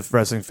 as a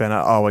wrestling fan,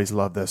 I always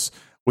love this.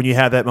 When you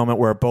have that moment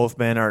where both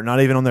men are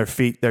not even on their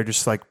feet, they're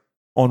just like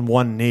on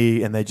one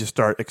knee and they just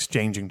start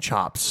exchanging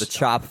chops. The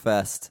chop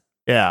fest.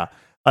 Yeah.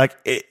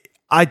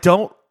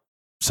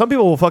 Some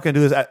people will fucking do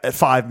this at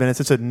 5 minutes.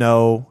 It's a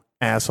no,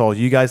 asshole.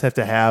 You guys have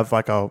to have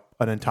like an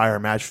entire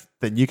match.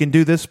 Then you can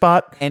do this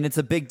spot. And it's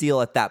a big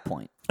deal at that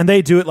point. And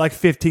they do it like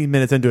 15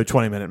 minutes into a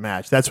 20-minute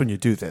match. That's when you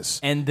do this.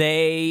 And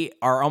they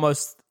are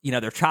almost,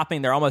 they're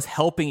chopping. They're almost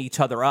helping each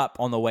other up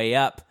on the way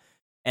up.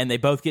 And they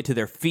both get to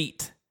their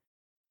feet.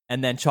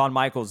 And then Shawn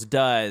Michaels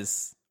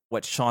does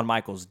what Shawn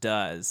Michaels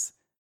does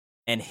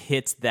and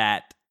hits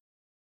that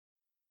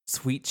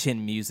sweet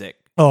chin music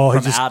he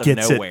from just out of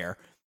gets nowhere.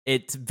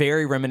 It's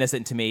very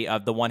reminiscent to me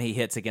of the one he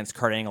hits against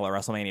Kurt Angle at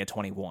WrestleMania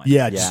 21.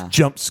 Yeah, just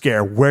jump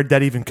scare. Where'd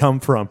that even come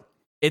from?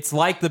 It's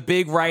like the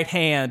big right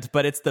hand,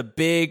 but it's the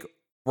big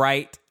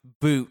right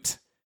boot.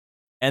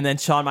 And then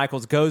Shawn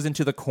Michaels goes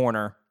into the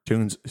corner.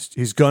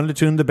 He's going to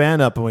tune the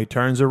band up, and when he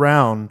turns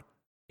around,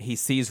 he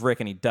sees Rick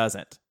and he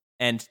doesn't.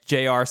 And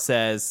JR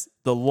says,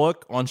 the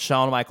look on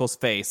Shawn Michaels'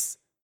 face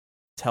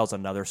tells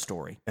another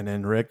story. And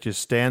then Rick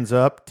just stands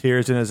up,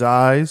 tears in his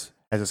eyes,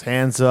 has his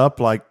hands up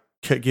like,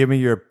 give me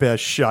your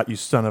best shot, you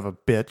son of a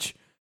bitch.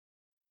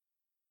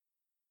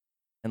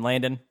 And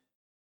Landon,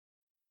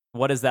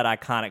 what is that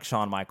iconic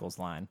Shawn Michaels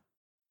line?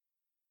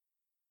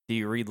 Do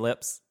you read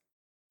lips?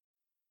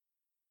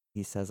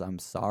 He says, I'm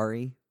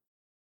sorry.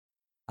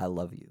 I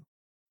love you.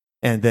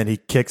 And then he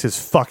kicks his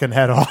fucking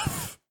head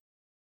off.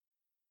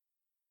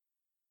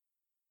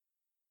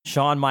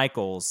 Shawn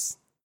Michaels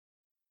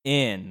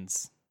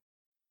ends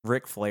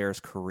Ric Flair's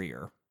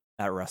career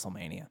at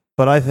WrestleMania.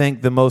 But I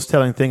think the most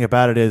telling thing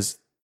about it is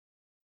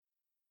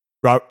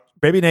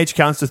Baby Nate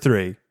counts to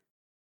 3.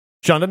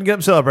 Shawn doesn't get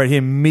him celebrate. He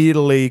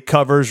immediately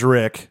covers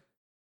Rick.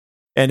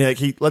 And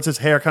he lets his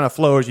hair kind of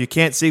flow as you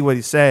can't see what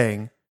he's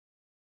saying.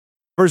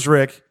 Covers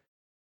Rick,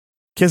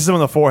 kisses him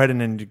on the forehead, and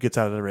then gets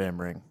out of the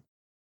ring.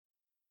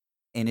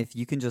 And if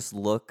you can just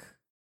look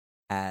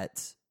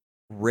at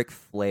Ric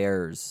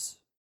Flair's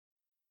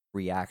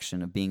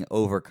reaction of being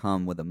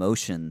overcome with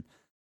emotion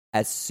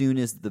as soon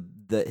as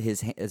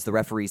the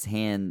referee's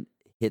hand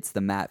hits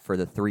the mat for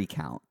the 3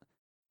 count,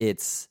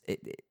 it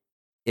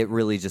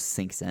really just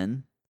sinks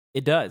in.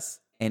 It does.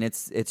 And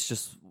it's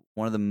just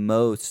one of the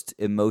most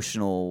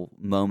emotional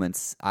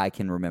moments I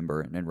can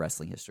remember in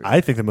wrestling history. I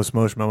think the most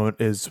emotional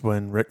moment is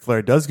when Ric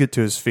Flair does get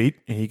to his feet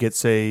and he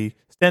gets a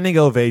standing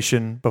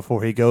ovation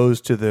before he goes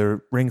to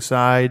the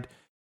ringside,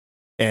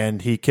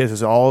 and he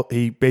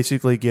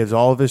basically gives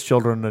all of his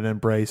children an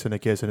embrace and a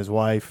kiss, and his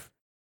wife,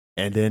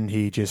 and then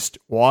he just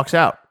walks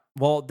out.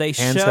 Well, they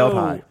Hands held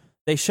high.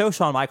 show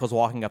Shawn Michaels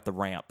walking up the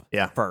ramp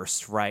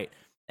first, right?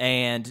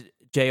 And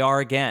JR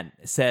again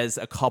says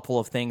a couple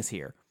of things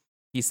here.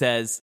 He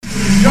says,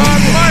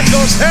 Shawn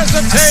Michaels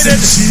hesitated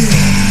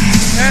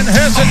and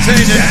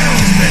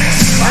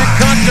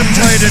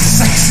contemplated,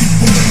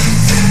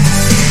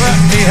 but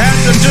he had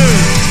to do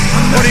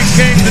what he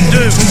came to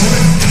do.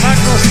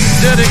 Michaels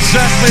did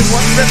exactly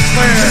what Ric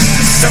Flair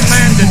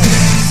demanded.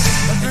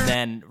 and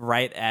then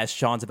right as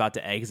Shawn's about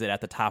to exit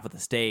at the top of the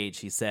stage,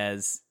 he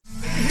says,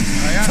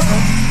 I got to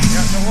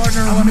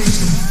wonder what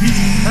is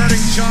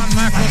hurting Shawn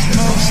Michaels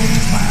most,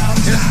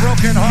 his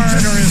broken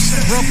heart or his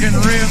broken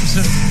ribs.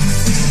 And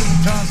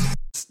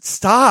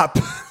Stop.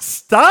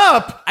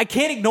 I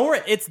can't ignore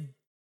it. It's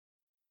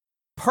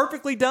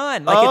perfectly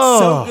done. Like, it's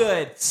so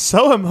good.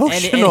 So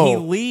emotional. And he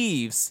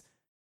leaves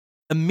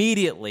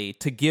immediately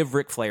to give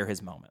Ric Flair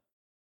his moment.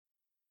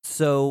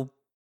 So,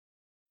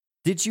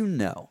 did you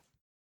know?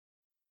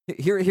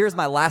 Here's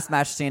my last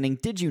match standing.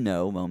 Did you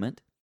know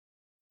moment?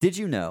 Did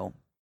you know?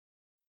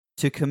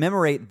 To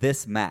commemorate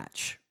this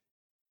match,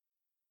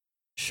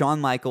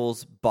 Shawn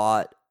Michaels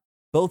bought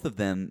both of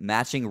them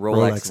matching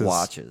Rolex Rolexes.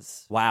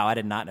 watches. Wow, I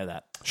did not know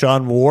that.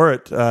 Shawn wore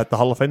it at the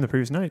Hall of Fame the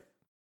previous night.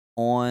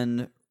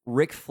 On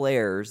Ric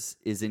Flair's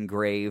is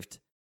engraved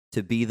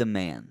 "To be the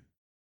man,"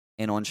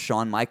 and on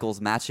Shawn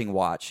Michaels' matching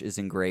watch is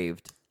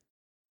engraved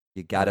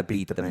 "You gotta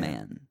beat the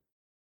man."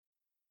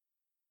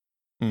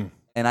 Mm.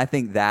 And I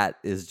think that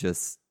is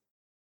just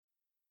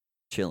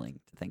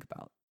chilling to think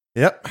about.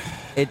 Yep.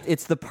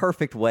 It's the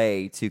perfect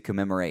way to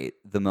commemorate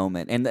the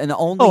moment, and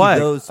only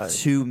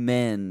those two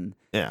men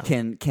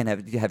can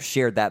have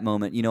shared that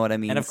moment. You know what I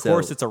mean? And of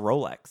course, it's a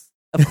Rolex.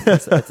 Of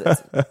course, it's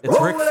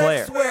Ric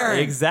Flair. wearing.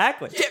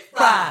 Exactly. Get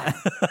fried.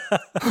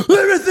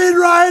 Limousine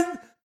Ryan,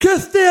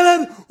 kiss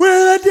stealing,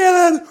 wheeling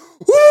dealing,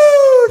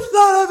 woo,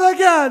 son of a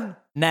gun.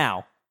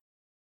 Now,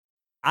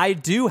 I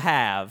do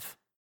have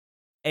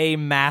a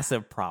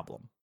massive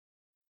problem.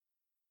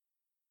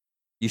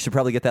 You should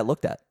probably get that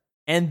looked at.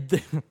 And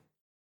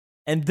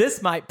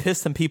this might piss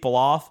some people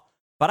off,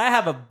 but I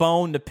have a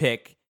bone to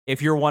pick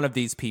if you're one of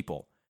these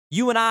people.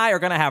 You and I are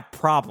going to have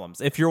problems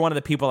if you're one of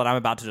the people that I'm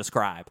about to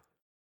describe.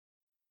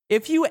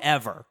 If you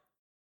ever,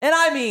 and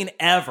I mean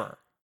ever,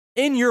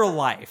 in your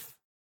life,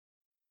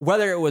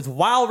 whether it was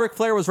while Ric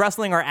Flair was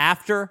wrestling or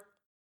after,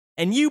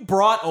 and you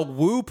brought a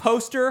Woo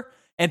poster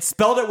and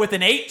spelled it with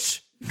an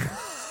H?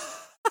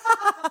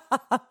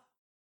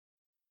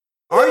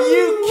 Are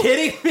you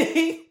kidding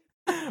me?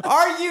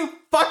 Are you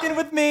fucking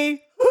with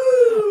me?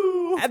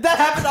 And that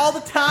happens all the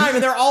time,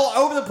 and they're all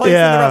over the place in the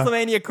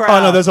WrestleMania crowd.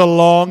 Oh, no, there's a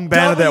long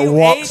banner that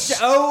walks.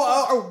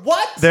 W-H-O-O, or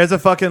what? There's a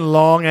fucking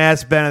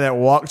long-ass banner that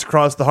walks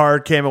across the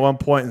hard cam at one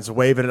point and is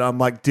waving it. I'm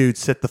like, dude,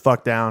 sit the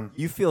fuck down.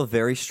 You feel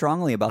very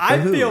strongly about the I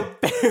Who. feel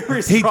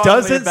very strongly He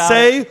doesn't about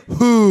say it.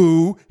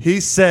 who, he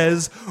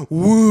says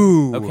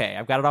woo. Okay,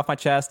 I've got it off my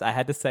chest. I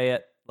had to say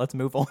it. Let's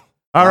move on.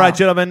 All right,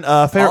 gentlemen.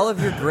 All of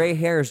your gray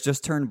hairs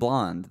just turned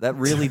blonde. That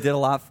really did a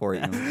lot for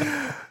you.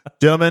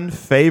 Gentlemen,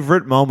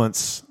 favorite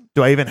moments.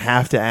 Do I even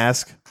have to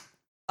ask?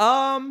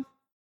 Yeah,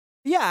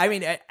 I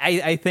mean,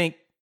 I think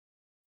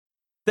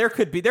there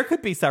could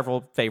be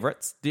several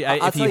favorites.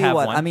 I'll If tell you have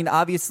what. one. I mean,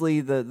 obviously,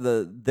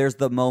 there's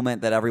the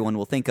moment that everyone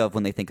will think of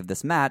when they think of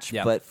this match.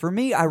 Yeah. But for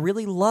me, I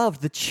really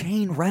loved the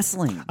chain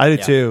wrestling. I do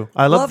too.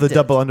 I love the Loved it.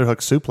 double underhook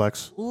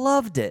suplex.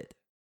 Loved it.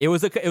 It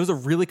was a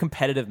really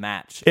competitive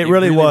match. It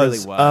really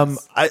was. Really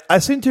was. I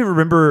seem to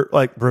remember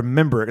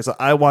because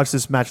I watched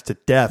this match to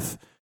death.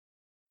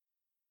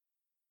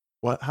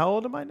 What? How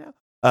old am I now?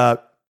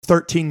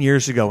 13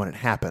 years ago when it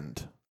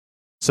happened.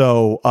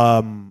 So,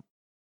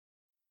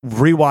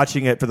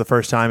 rewatching it for the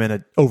first time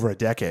in over a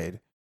decade,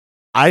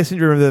 I seem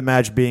to remember the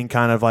match being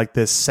kind of like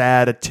this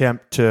sad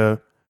attempt to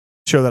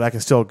show that I can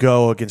still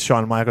go against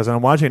Shawn Michaels. And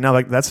I'm watching it now,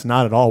 like that's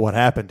not at all what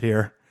happened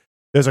here.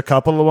 There's a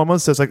couple of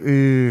moments that's like,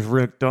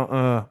 Rick,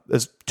 don't.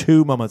 There's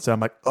two moments that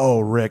I'm like, oh,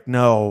 Rick,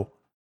 no.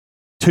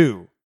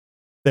 Two.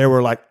 There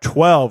were like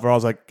 12 where I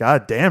was like,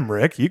 God damn,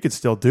 Rick, you could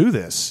still do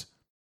this.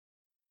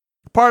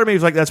 Part of me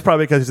was like, that's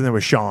probably because he's in there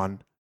with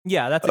Shawn.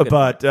 Yeah, that's a good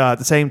But at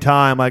the same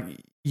time, like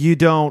you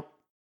don't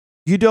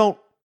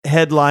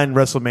headline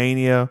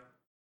WrestleMania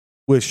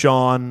with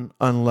Shawn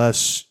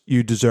unless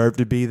you deserve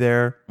to be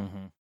there.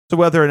 Mm-hmm. So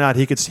whether or not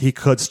he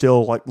could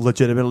still like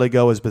legitimately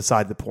go is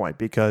beside the point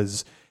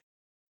because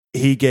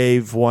he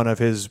gave one of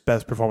his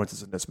best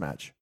performances in this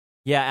match.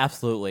 Yeah,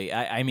 absolutely.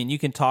 I mean, you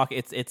can talk.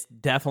 It's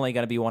definitely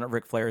going to be one of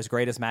Ric Flair's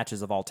greatest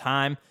matches of all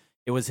time.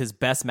 It was his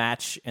best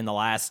match in the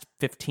last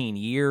 15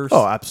 years.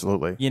 Oh,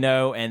 absolutely. You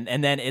know, and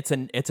then it's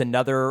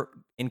another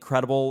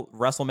incredible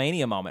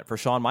WrestleMania moment for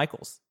Shawn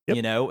Michaels. Yep.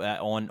 You know,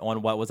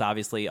 on what was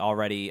obviously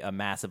already a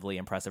massively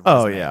impressive.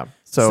 Oh, resume. yeah.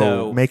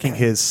 So making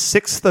his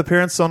 6th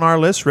appearance on our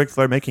list, Ric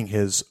Flair making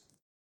his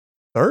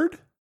 3rd?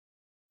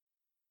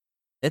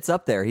 It's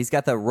up there. He's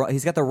got the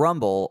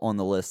Rumble on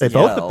the list. They're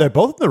both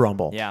in the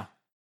Rumble. Yeah.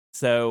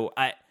 So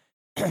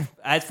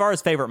as far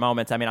as favorite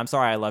moments, I mean, I'm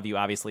Sorry I Love You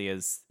obviously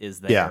is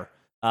there.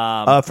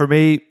 Yeah.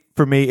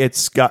 For me,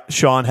 it's got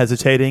Shawn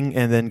hesitating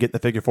and then getting the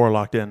figure 4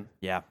 locked in.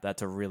 Yeah,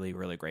 that's a really,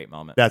 really great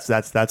moment. That's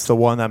the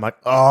one that I'm like,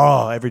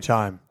 oh, every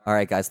time. All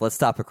right, guys, let's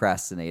stop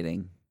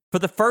procrastinating. For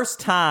the first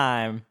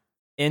time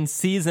in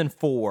season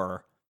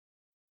 4,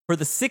 for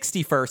the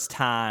 61st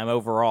time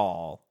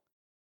overall,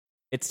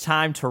 it's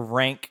time to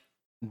rank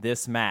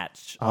this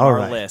match on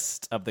our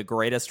list of the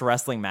greatest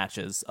wrestling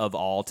matches of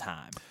all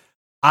time.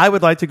 I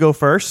would like to go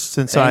first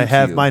since I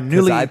have my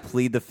I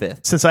plead the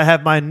fifth. Since I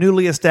have my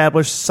newly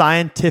established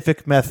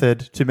scientific method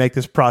to make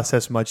this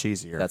process much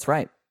easier. That's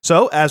right.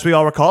 So, as we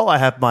all recall, I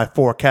have my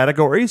 4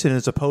 categories, and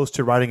as opposed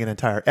to writing an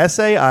entire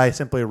essay, I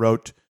simply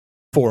wrote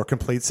 4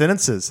 complete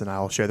sentences, and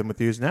I'll share them with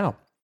you now.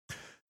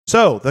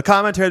 So, the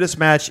commentary of this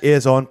match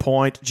is on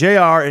point.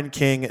 JR and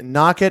King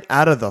knock it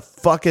out of the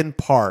fucking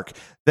park.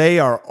 They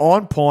are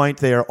on point.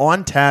 They are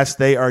on task.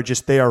 They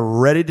are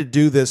ready to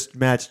do this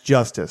match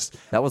justice.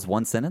 That was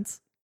one sentence?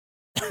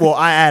 Well,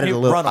 I added a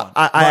little.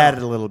 I added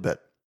on. a little bit.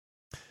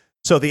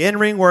 So the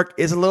in-ring work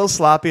is a little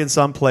sloppy in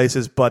some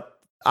places, but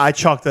I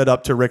chalk that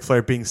up to Ric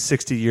Flair being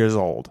 60 years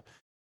old.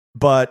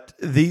 But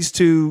these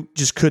two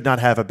just could not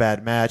have a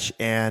bad match,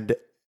 and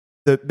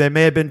there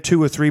may have been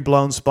 2 or 3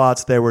 blown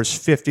spots. There was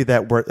 50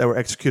 that were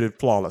executed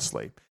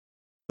flawlessly.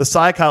 The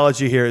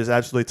psychology here is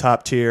absolutely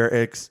top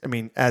tier.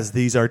 As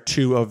these are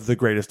 2 of the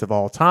greatest of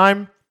all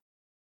time.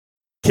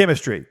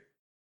 Chemistry.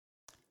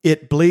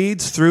 It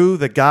bleeds through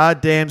the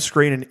goddamn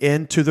screen and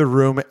into the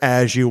room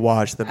as you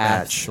watch the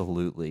match.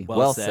 Absolutely. Well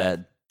Well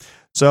said. said.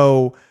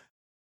 So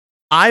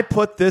I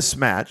put this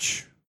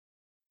match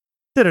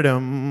at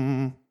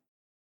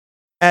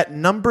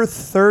number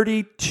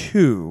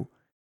 32,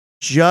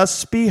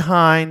 just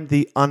behind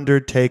The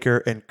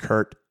Undertaker and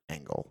Kurt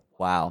Angle.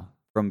 Wow.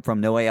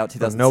 From No Way Out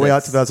 2006. No Way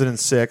Out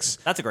 2006.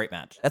 That's a great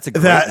match. That's a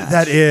great match.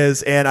 That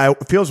is, and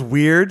it feels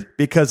weird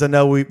because I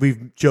know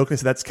we've joked that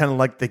that's kind of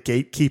like the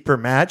gatekeeper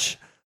match,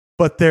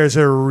 but there's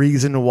a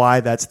reason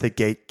why that's the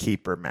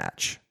gatekeeper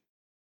match.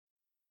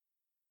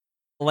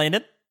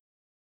 Landon?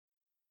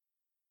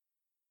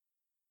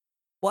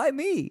 Why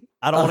me?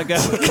 I don't want to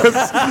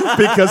go.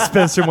 Because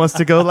Spencer wants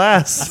to go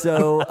last.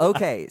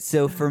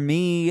 So for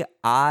me,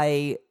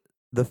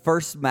 the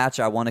first match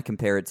I want to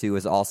compare it to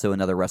is also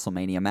another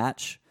WrestleMania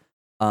match.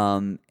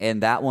 And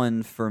that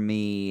one for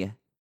me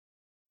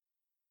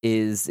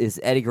is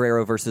Eddie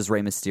Guerrero versus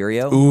Rey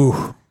Mysterio.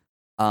 Ooh.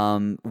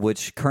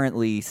 Which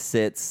currently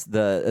sits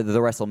the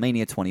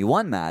WrestleMania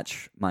 21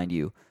 match, mind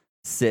you,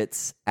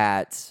 sits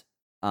at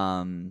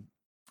number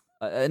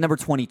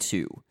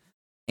 22.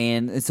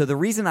 And so the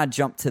reason I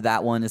jumped to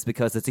that one is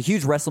because it's a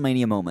huge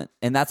WrestleMania moment,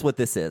 and that's what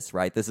this is,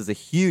 right? This is a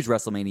huge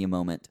WrestleMania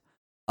moment.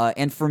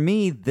 And for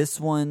me, this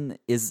one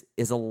is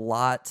a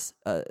lot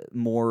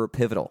more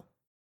pivotal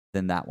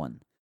than that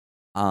one.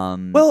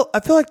 Well,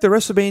 I feel like the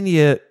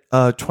WrestleMania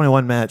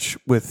 21 match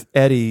with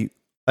Eddie,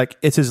 like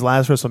it's his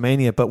last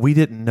WrestleMania, but we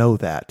didn't know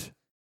that.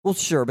 Well,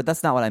 sure, but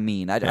that's not what I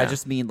mean. I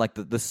just mean like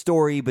the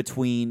story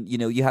between,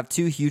 you have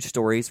 2 huge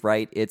stories,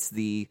 right? It's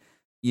the,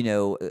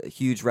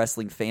 huge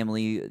wrestling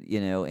family,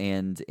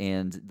 and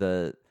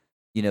the,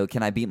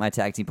 can I beat my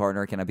tag team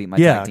partner? Can I beat my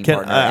tag team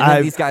partner? And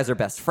then these guys are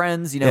best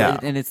friends,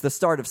 and it's the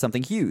start of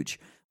something huge.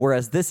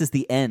 Whereas this is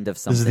the end of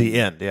something. This is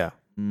the end, yeah.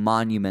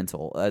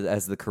 Monumental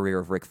as the career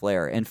of Ric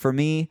Flair. And for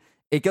me,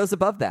 it goes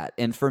above that.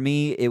 And for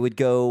me, it would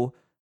go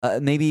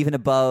maybe even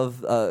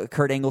above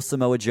Kurt Angle,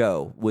 Samoa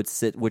Joe, which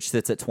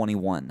sits at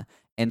 21.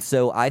 And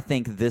so I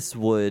think this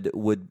would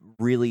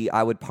really,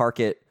 I would park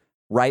it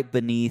right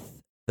beneath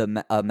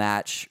a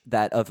match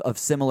that of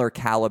similar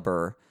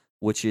caliber,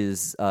 which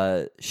is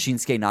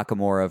Shinsuke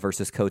Nakamura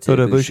versus Kota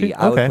Ibushi.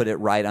 I would put it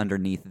right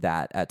underneath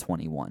that at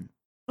 21.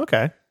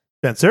 Okay.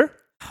 Spencer?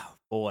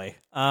 Boy.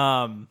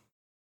 For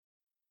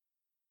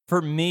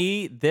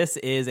me, this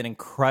is an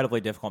incredibly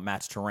difficult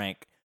match to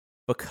rank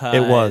because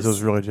It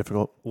was really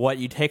difficult. What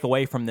you take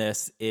away from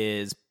this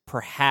is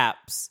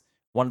perhaps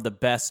one of the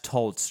best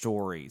told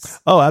stories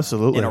Oh,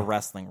 absolutely. in a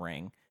wrestling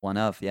ring. One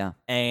of, yeah.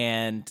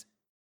 And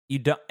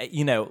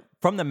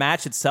from the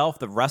match itself,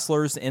 the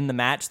wrestlers in the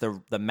match, the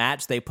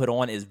match they put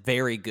on is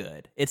very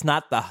good. It's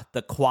not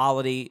the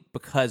quality,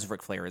 because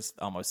Ric Flair is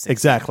almost 60.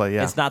 Exactly,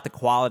 yeah. It's not the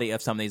quality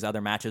of some of these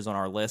other matches on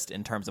our list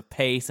in terms of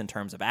pace, in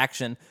terms of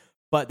action,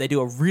 but they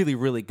do a really,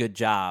 really good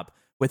job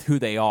with who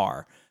they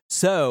are.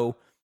 So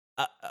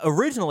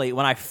originally,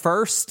 when I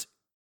first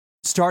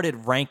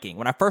started ranking,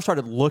 when I first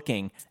started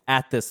looking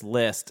at this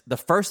list, the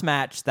first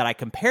match that I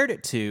compared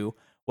it to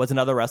was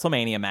another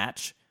WrestleMania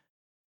match,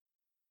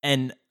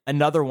 and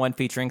another one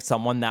featuring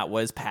someone that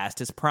was past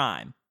his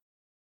prime.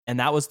 And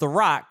that was The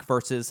Rock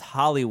versus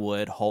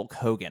Hollywood Hulk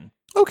Hogan.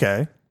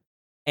 Okay.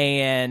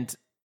 And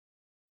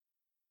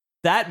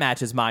that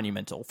match is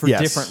monumental for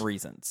Yes. different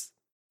reasons.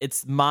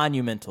 It's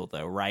monumental,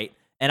 though, right?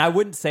 And I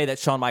wouldn't say that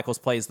Shawn Michaels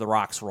plays The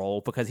Rock's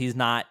role because he's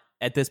not,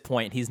 at this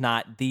point, he's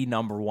not the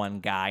number one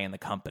guy in the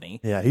company.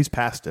 Yeah, he's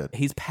past it.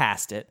 He's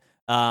past it.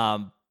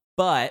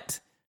 But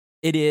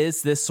it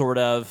is this sort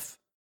of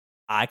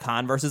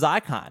icon versus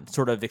icon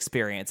sort of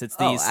experience. It's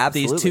these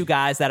absolutely. two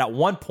guys that at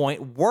one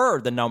point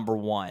were the number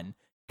one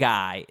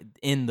guy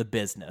in the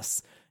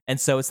business. And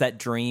so it's that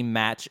dream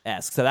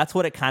match-esque. So that's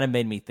what it kind of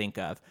made me think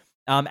of.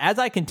 As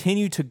I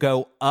continue to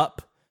go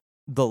up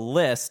the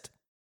list,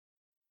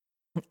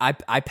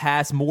 I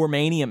pass more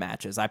Mania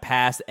matches. I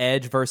pass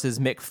Edge versus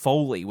Mick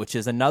Foley, which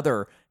is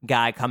another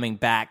guy coming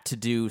back to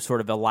do sort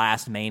of the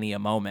last Mania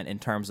moment in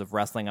terms of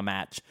wrestling a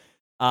match.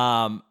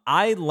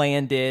 I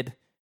landed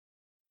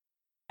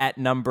at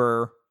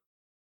number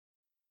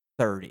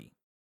 30.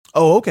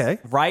 Oh, okay.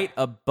 Right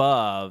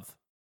above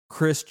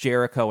Chris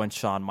Jericho and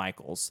Shawn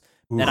Michaels.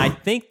 And I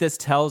think this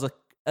tells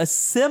a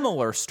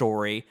similar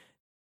story.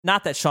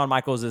 Not that Shawn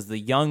Michaels is the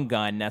young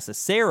gun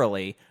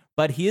necessarily,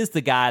 but he is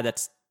the guy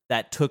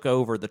that took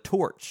over the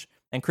torch.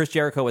 And Chris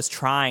Jericho was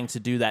trying to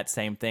do that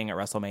same thing at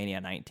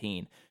WrestleMania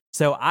 19.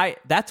 So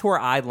that's where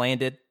I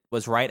landed,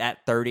 was right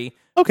at 30.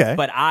 Okay.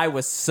 But I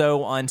was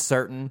so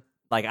uncertain.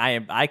 Like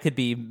I could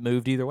be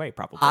moved either way,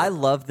 probably. I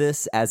love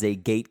this as a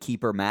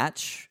gatekeeper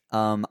match,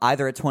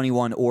 either at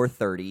 21 or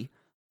 30.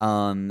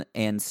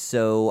 And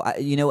so,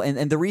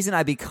 and the reason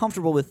I'd be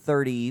comfortable with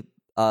 30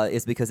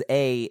 is because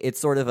it's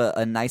sort of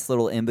a nice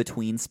little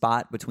in-between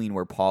spot between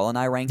where Paul and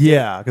I ranked it.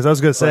 Yeah, because I was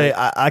going to say,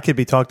 I could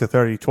be talked to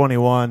 30,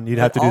 21. You'd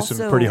have to do some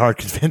also- pretty hard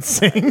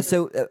convincing.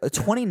 So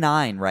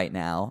 29 right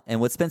now, and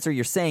what Spencer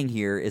you're saying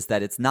here is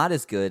that it's not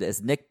as good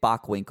as Nick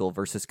Bockwinkel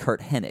versus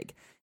Kurt Hennig,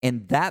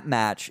 and that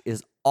match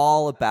is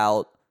all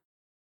about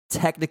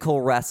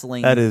technical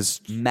wrestling. That is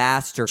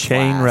masterclass,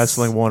 Chain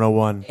Wrestling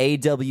 101.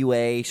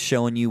 AWA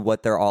showing you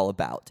what they're all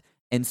about.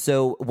 And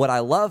so what I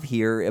love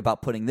here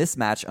about putting this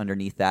match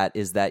underneath that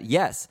is that,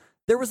 yes,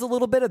 there was a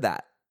little bit of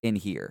that in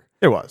here.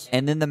 It was.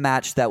 And then the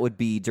match that would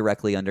be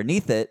directly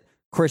underneath it,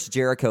 Chris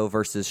Jericho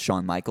versus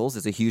Shawn Michaels,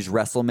 is a huge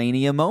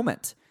WrestleMania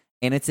moment.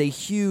 And it's a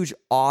huge,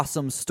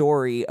 awesome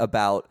story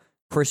about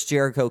Chris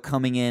Jericho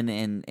coming in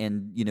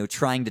and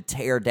trying to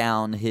tear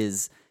down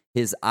his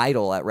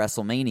idol at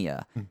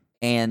WrestleMania.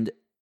 And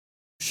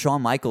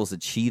Shawn Michaels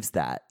achieves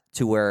that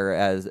to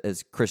whereas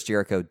as Chris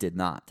Jericho did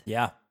not.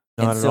 Yeah.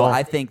 Not And at so all.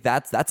 I think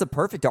that's a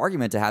perfect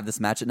argument to have this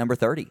match at number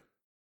 30.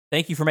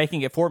 Thank you for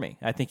making it for me.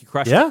 I think you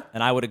crushed Yeah. it,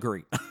 and I would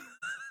agree.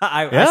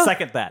 I Yeah.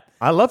 second that.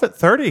 I love it.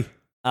 30.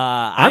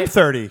 I'm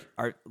 30.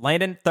 Are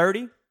Landon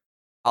 30?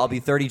 I'll be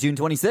 30 June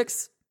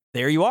 26th.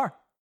 There you are.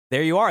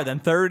 There you are. Then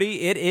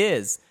 30 it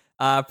is.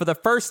 For the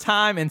first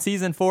time in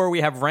season 4,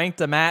 we have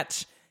ranked a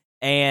match,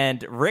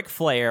 and Ric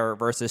Flair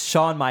versus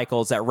Shawn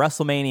Michaels at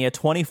WrestleMania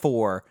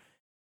 24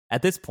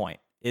 at this point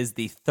is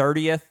the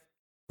 30th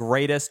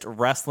greatest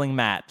wrestling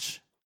match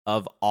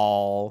of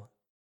all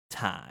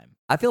time.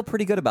 I feel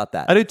pretty good about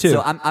that. I do too.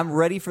 So I'm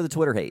ready for the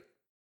Twitter hate.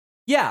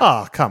 Yeah.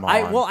 Oh, come on.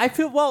 I don't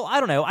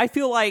know. I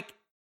feel like,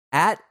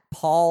 At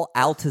Paul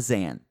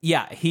Altazan.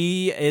 yeah,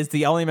 he is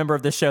the only member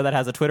of this show that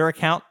has a Twitter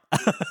account.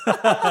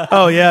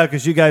 Oh, yeah,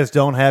 because you guys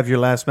don't have your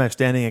last match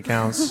standing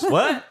accounts.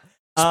 What?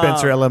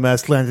 Spencer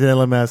LMS, Landon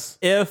LMS.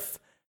 If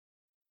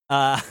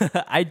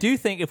I do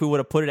think if we would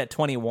have put it at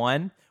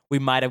 21, we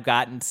might have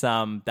gotten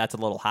some. That's a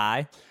little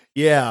high.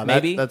 Yeah,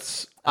 Maybe.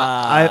 that's.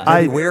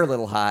 Maybe we're a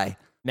little high.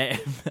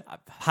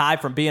 High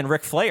from being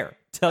Ric Flair.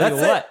 Tell That's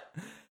you what.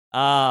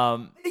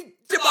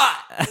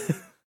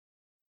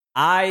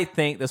 I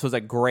think this was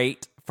a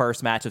great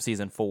first match of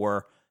season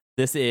 4.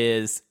 This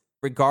is,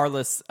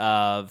 regardless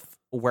of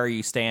where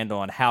you stand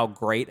on how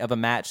great of a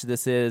match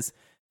this is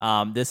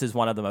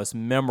one of the most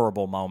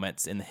memorable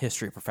moments in the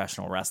history of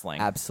professional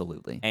wrestling.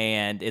 Absolutely.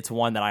 And it's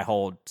one that I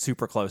hold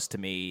super close to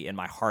me in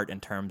my heart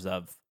in terms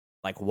of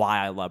like why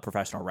I love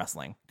professional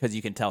wrestling, because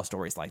you can tell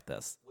stories like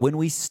this. When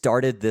we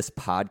started this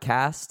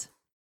podcast,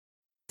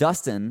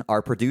 Dustin,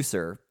 our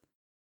producer,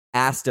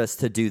 asked us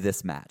to do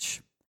this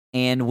match.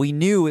 And we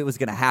knew it was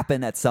going to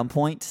happen at some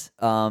point.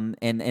 And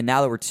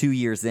now that we're 2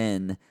 years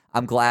in,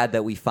 I'm glad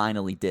that we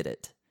finally did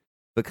it,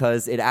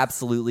 because it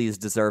absolutely is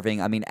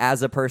deserving. I mean,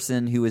 as a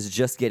person who is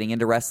just getting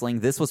into wrestling,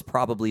 this was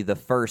probably the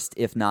first,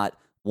 if not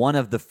one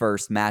of the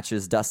first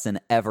matches Dustin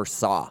ever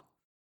saw.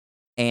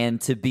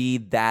 And to be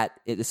that,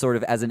 it sort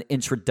of as an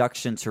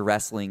introduction to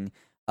wrestling,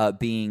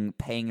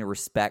 paying a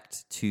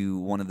respect to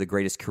one of the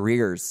greatest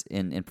careers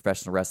in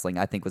professional wrestling,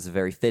 I think was a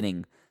very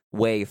fitting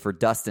way for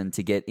Dustin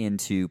to get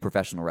into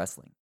professional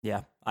wrestling.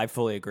 Yeah, I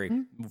fully agree.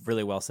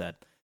 Really well said.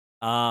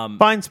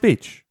 Fine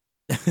speech.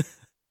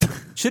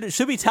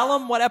 Should we tell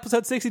them what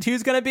episode 62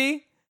 is going to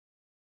be?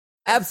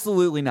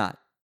 Absolutely not.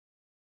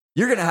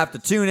 You're going to have to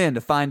tune in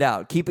to find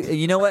out.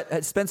 You know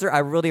what, Spencer, I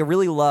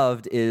really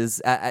loved is,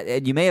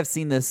 and you may have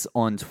seen this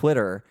on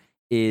Twitter,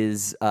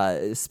 is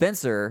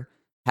Spencer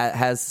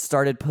has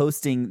started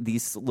posting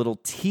these little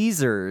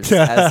teasers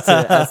as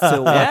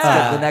to what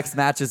the next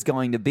match is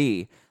going to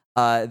be.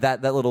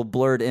 that little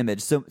blurred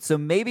image. So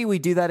maybe we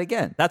do that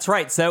again. That's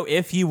right. So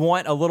if you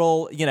want a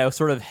little,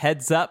 sort of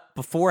heads up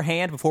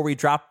beforehand, before we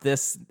drop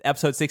this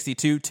episode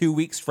 62 2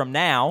 weeks from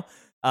now,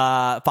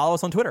 follow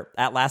us on Twitter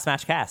at Last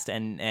Match Cast,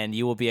 and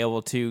you will be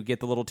able to get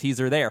the little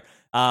teaser there.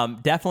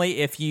 Definitely,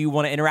 if you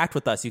want to interact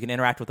with us, you can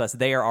interact with us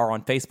there or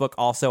on Facebook,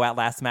 also at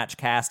Last Match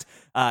Cast.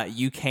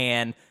 You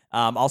can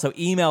also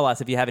email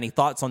us if you have any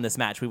thoughts on this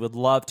match. We would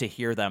love to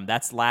hear them.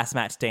 That's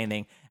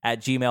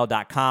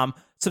lastmatchstanding@gmail.com.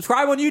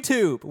 Subscribe on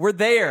YouTube. We're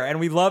there, and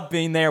we love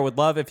being there. Would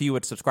love if you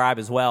would subscribe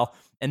as well.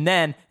 And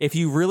then, if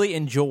you really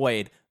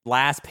enjoyed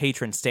Last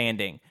Patron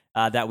Standing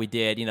that we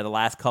did, the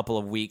last couple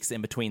of weeks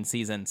in between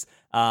seasons,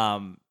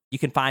 you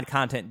can find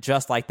content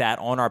just like that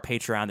on our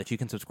Patreon that you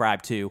can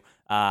subscribe to,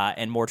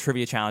 and more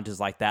trivia challenges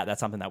like that. That's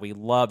something that we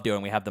love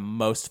doing. We have the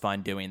most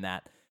fun doing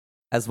that.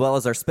 As well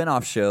as our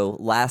spinoff show,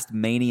 Last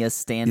Mania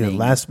Standing. Yeah,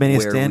 Last Mania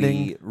where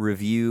Standing. we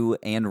review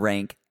and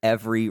rank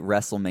every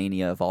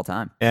WrestleMania of all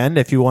time. And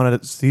if you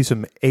want to see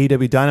some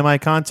AEW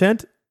Dynamite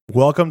content,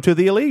 welcome to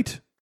the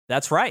Elite.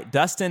 That's right.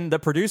 Dustin, the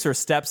producer,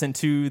 steps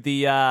into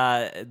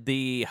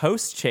the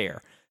host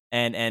chair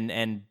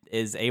and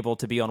is able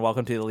to be on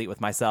Welcome to the Elite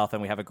with myself,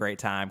 and we have a great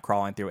time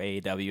crawling through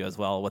AEW as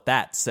well with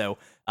that. So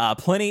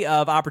plenty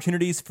of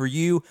opportunities for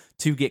you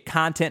to get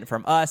content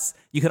from us.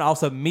 You can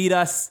also meet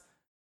us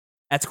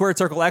at Squared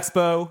Circle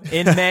Expo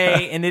in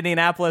May in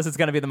Indianapolis. It's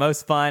going to be the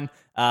most fun.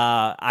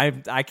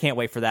 I can't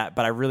wait for that,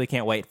 but I really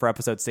can't wait for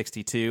episode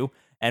 62,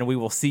 and we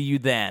will see you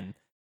then.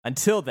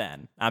 Until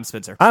then, I'm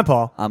Spencer. I'm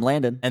Paul. I'm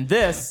Landon. And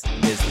this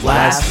is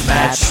Last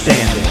Match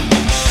Standing.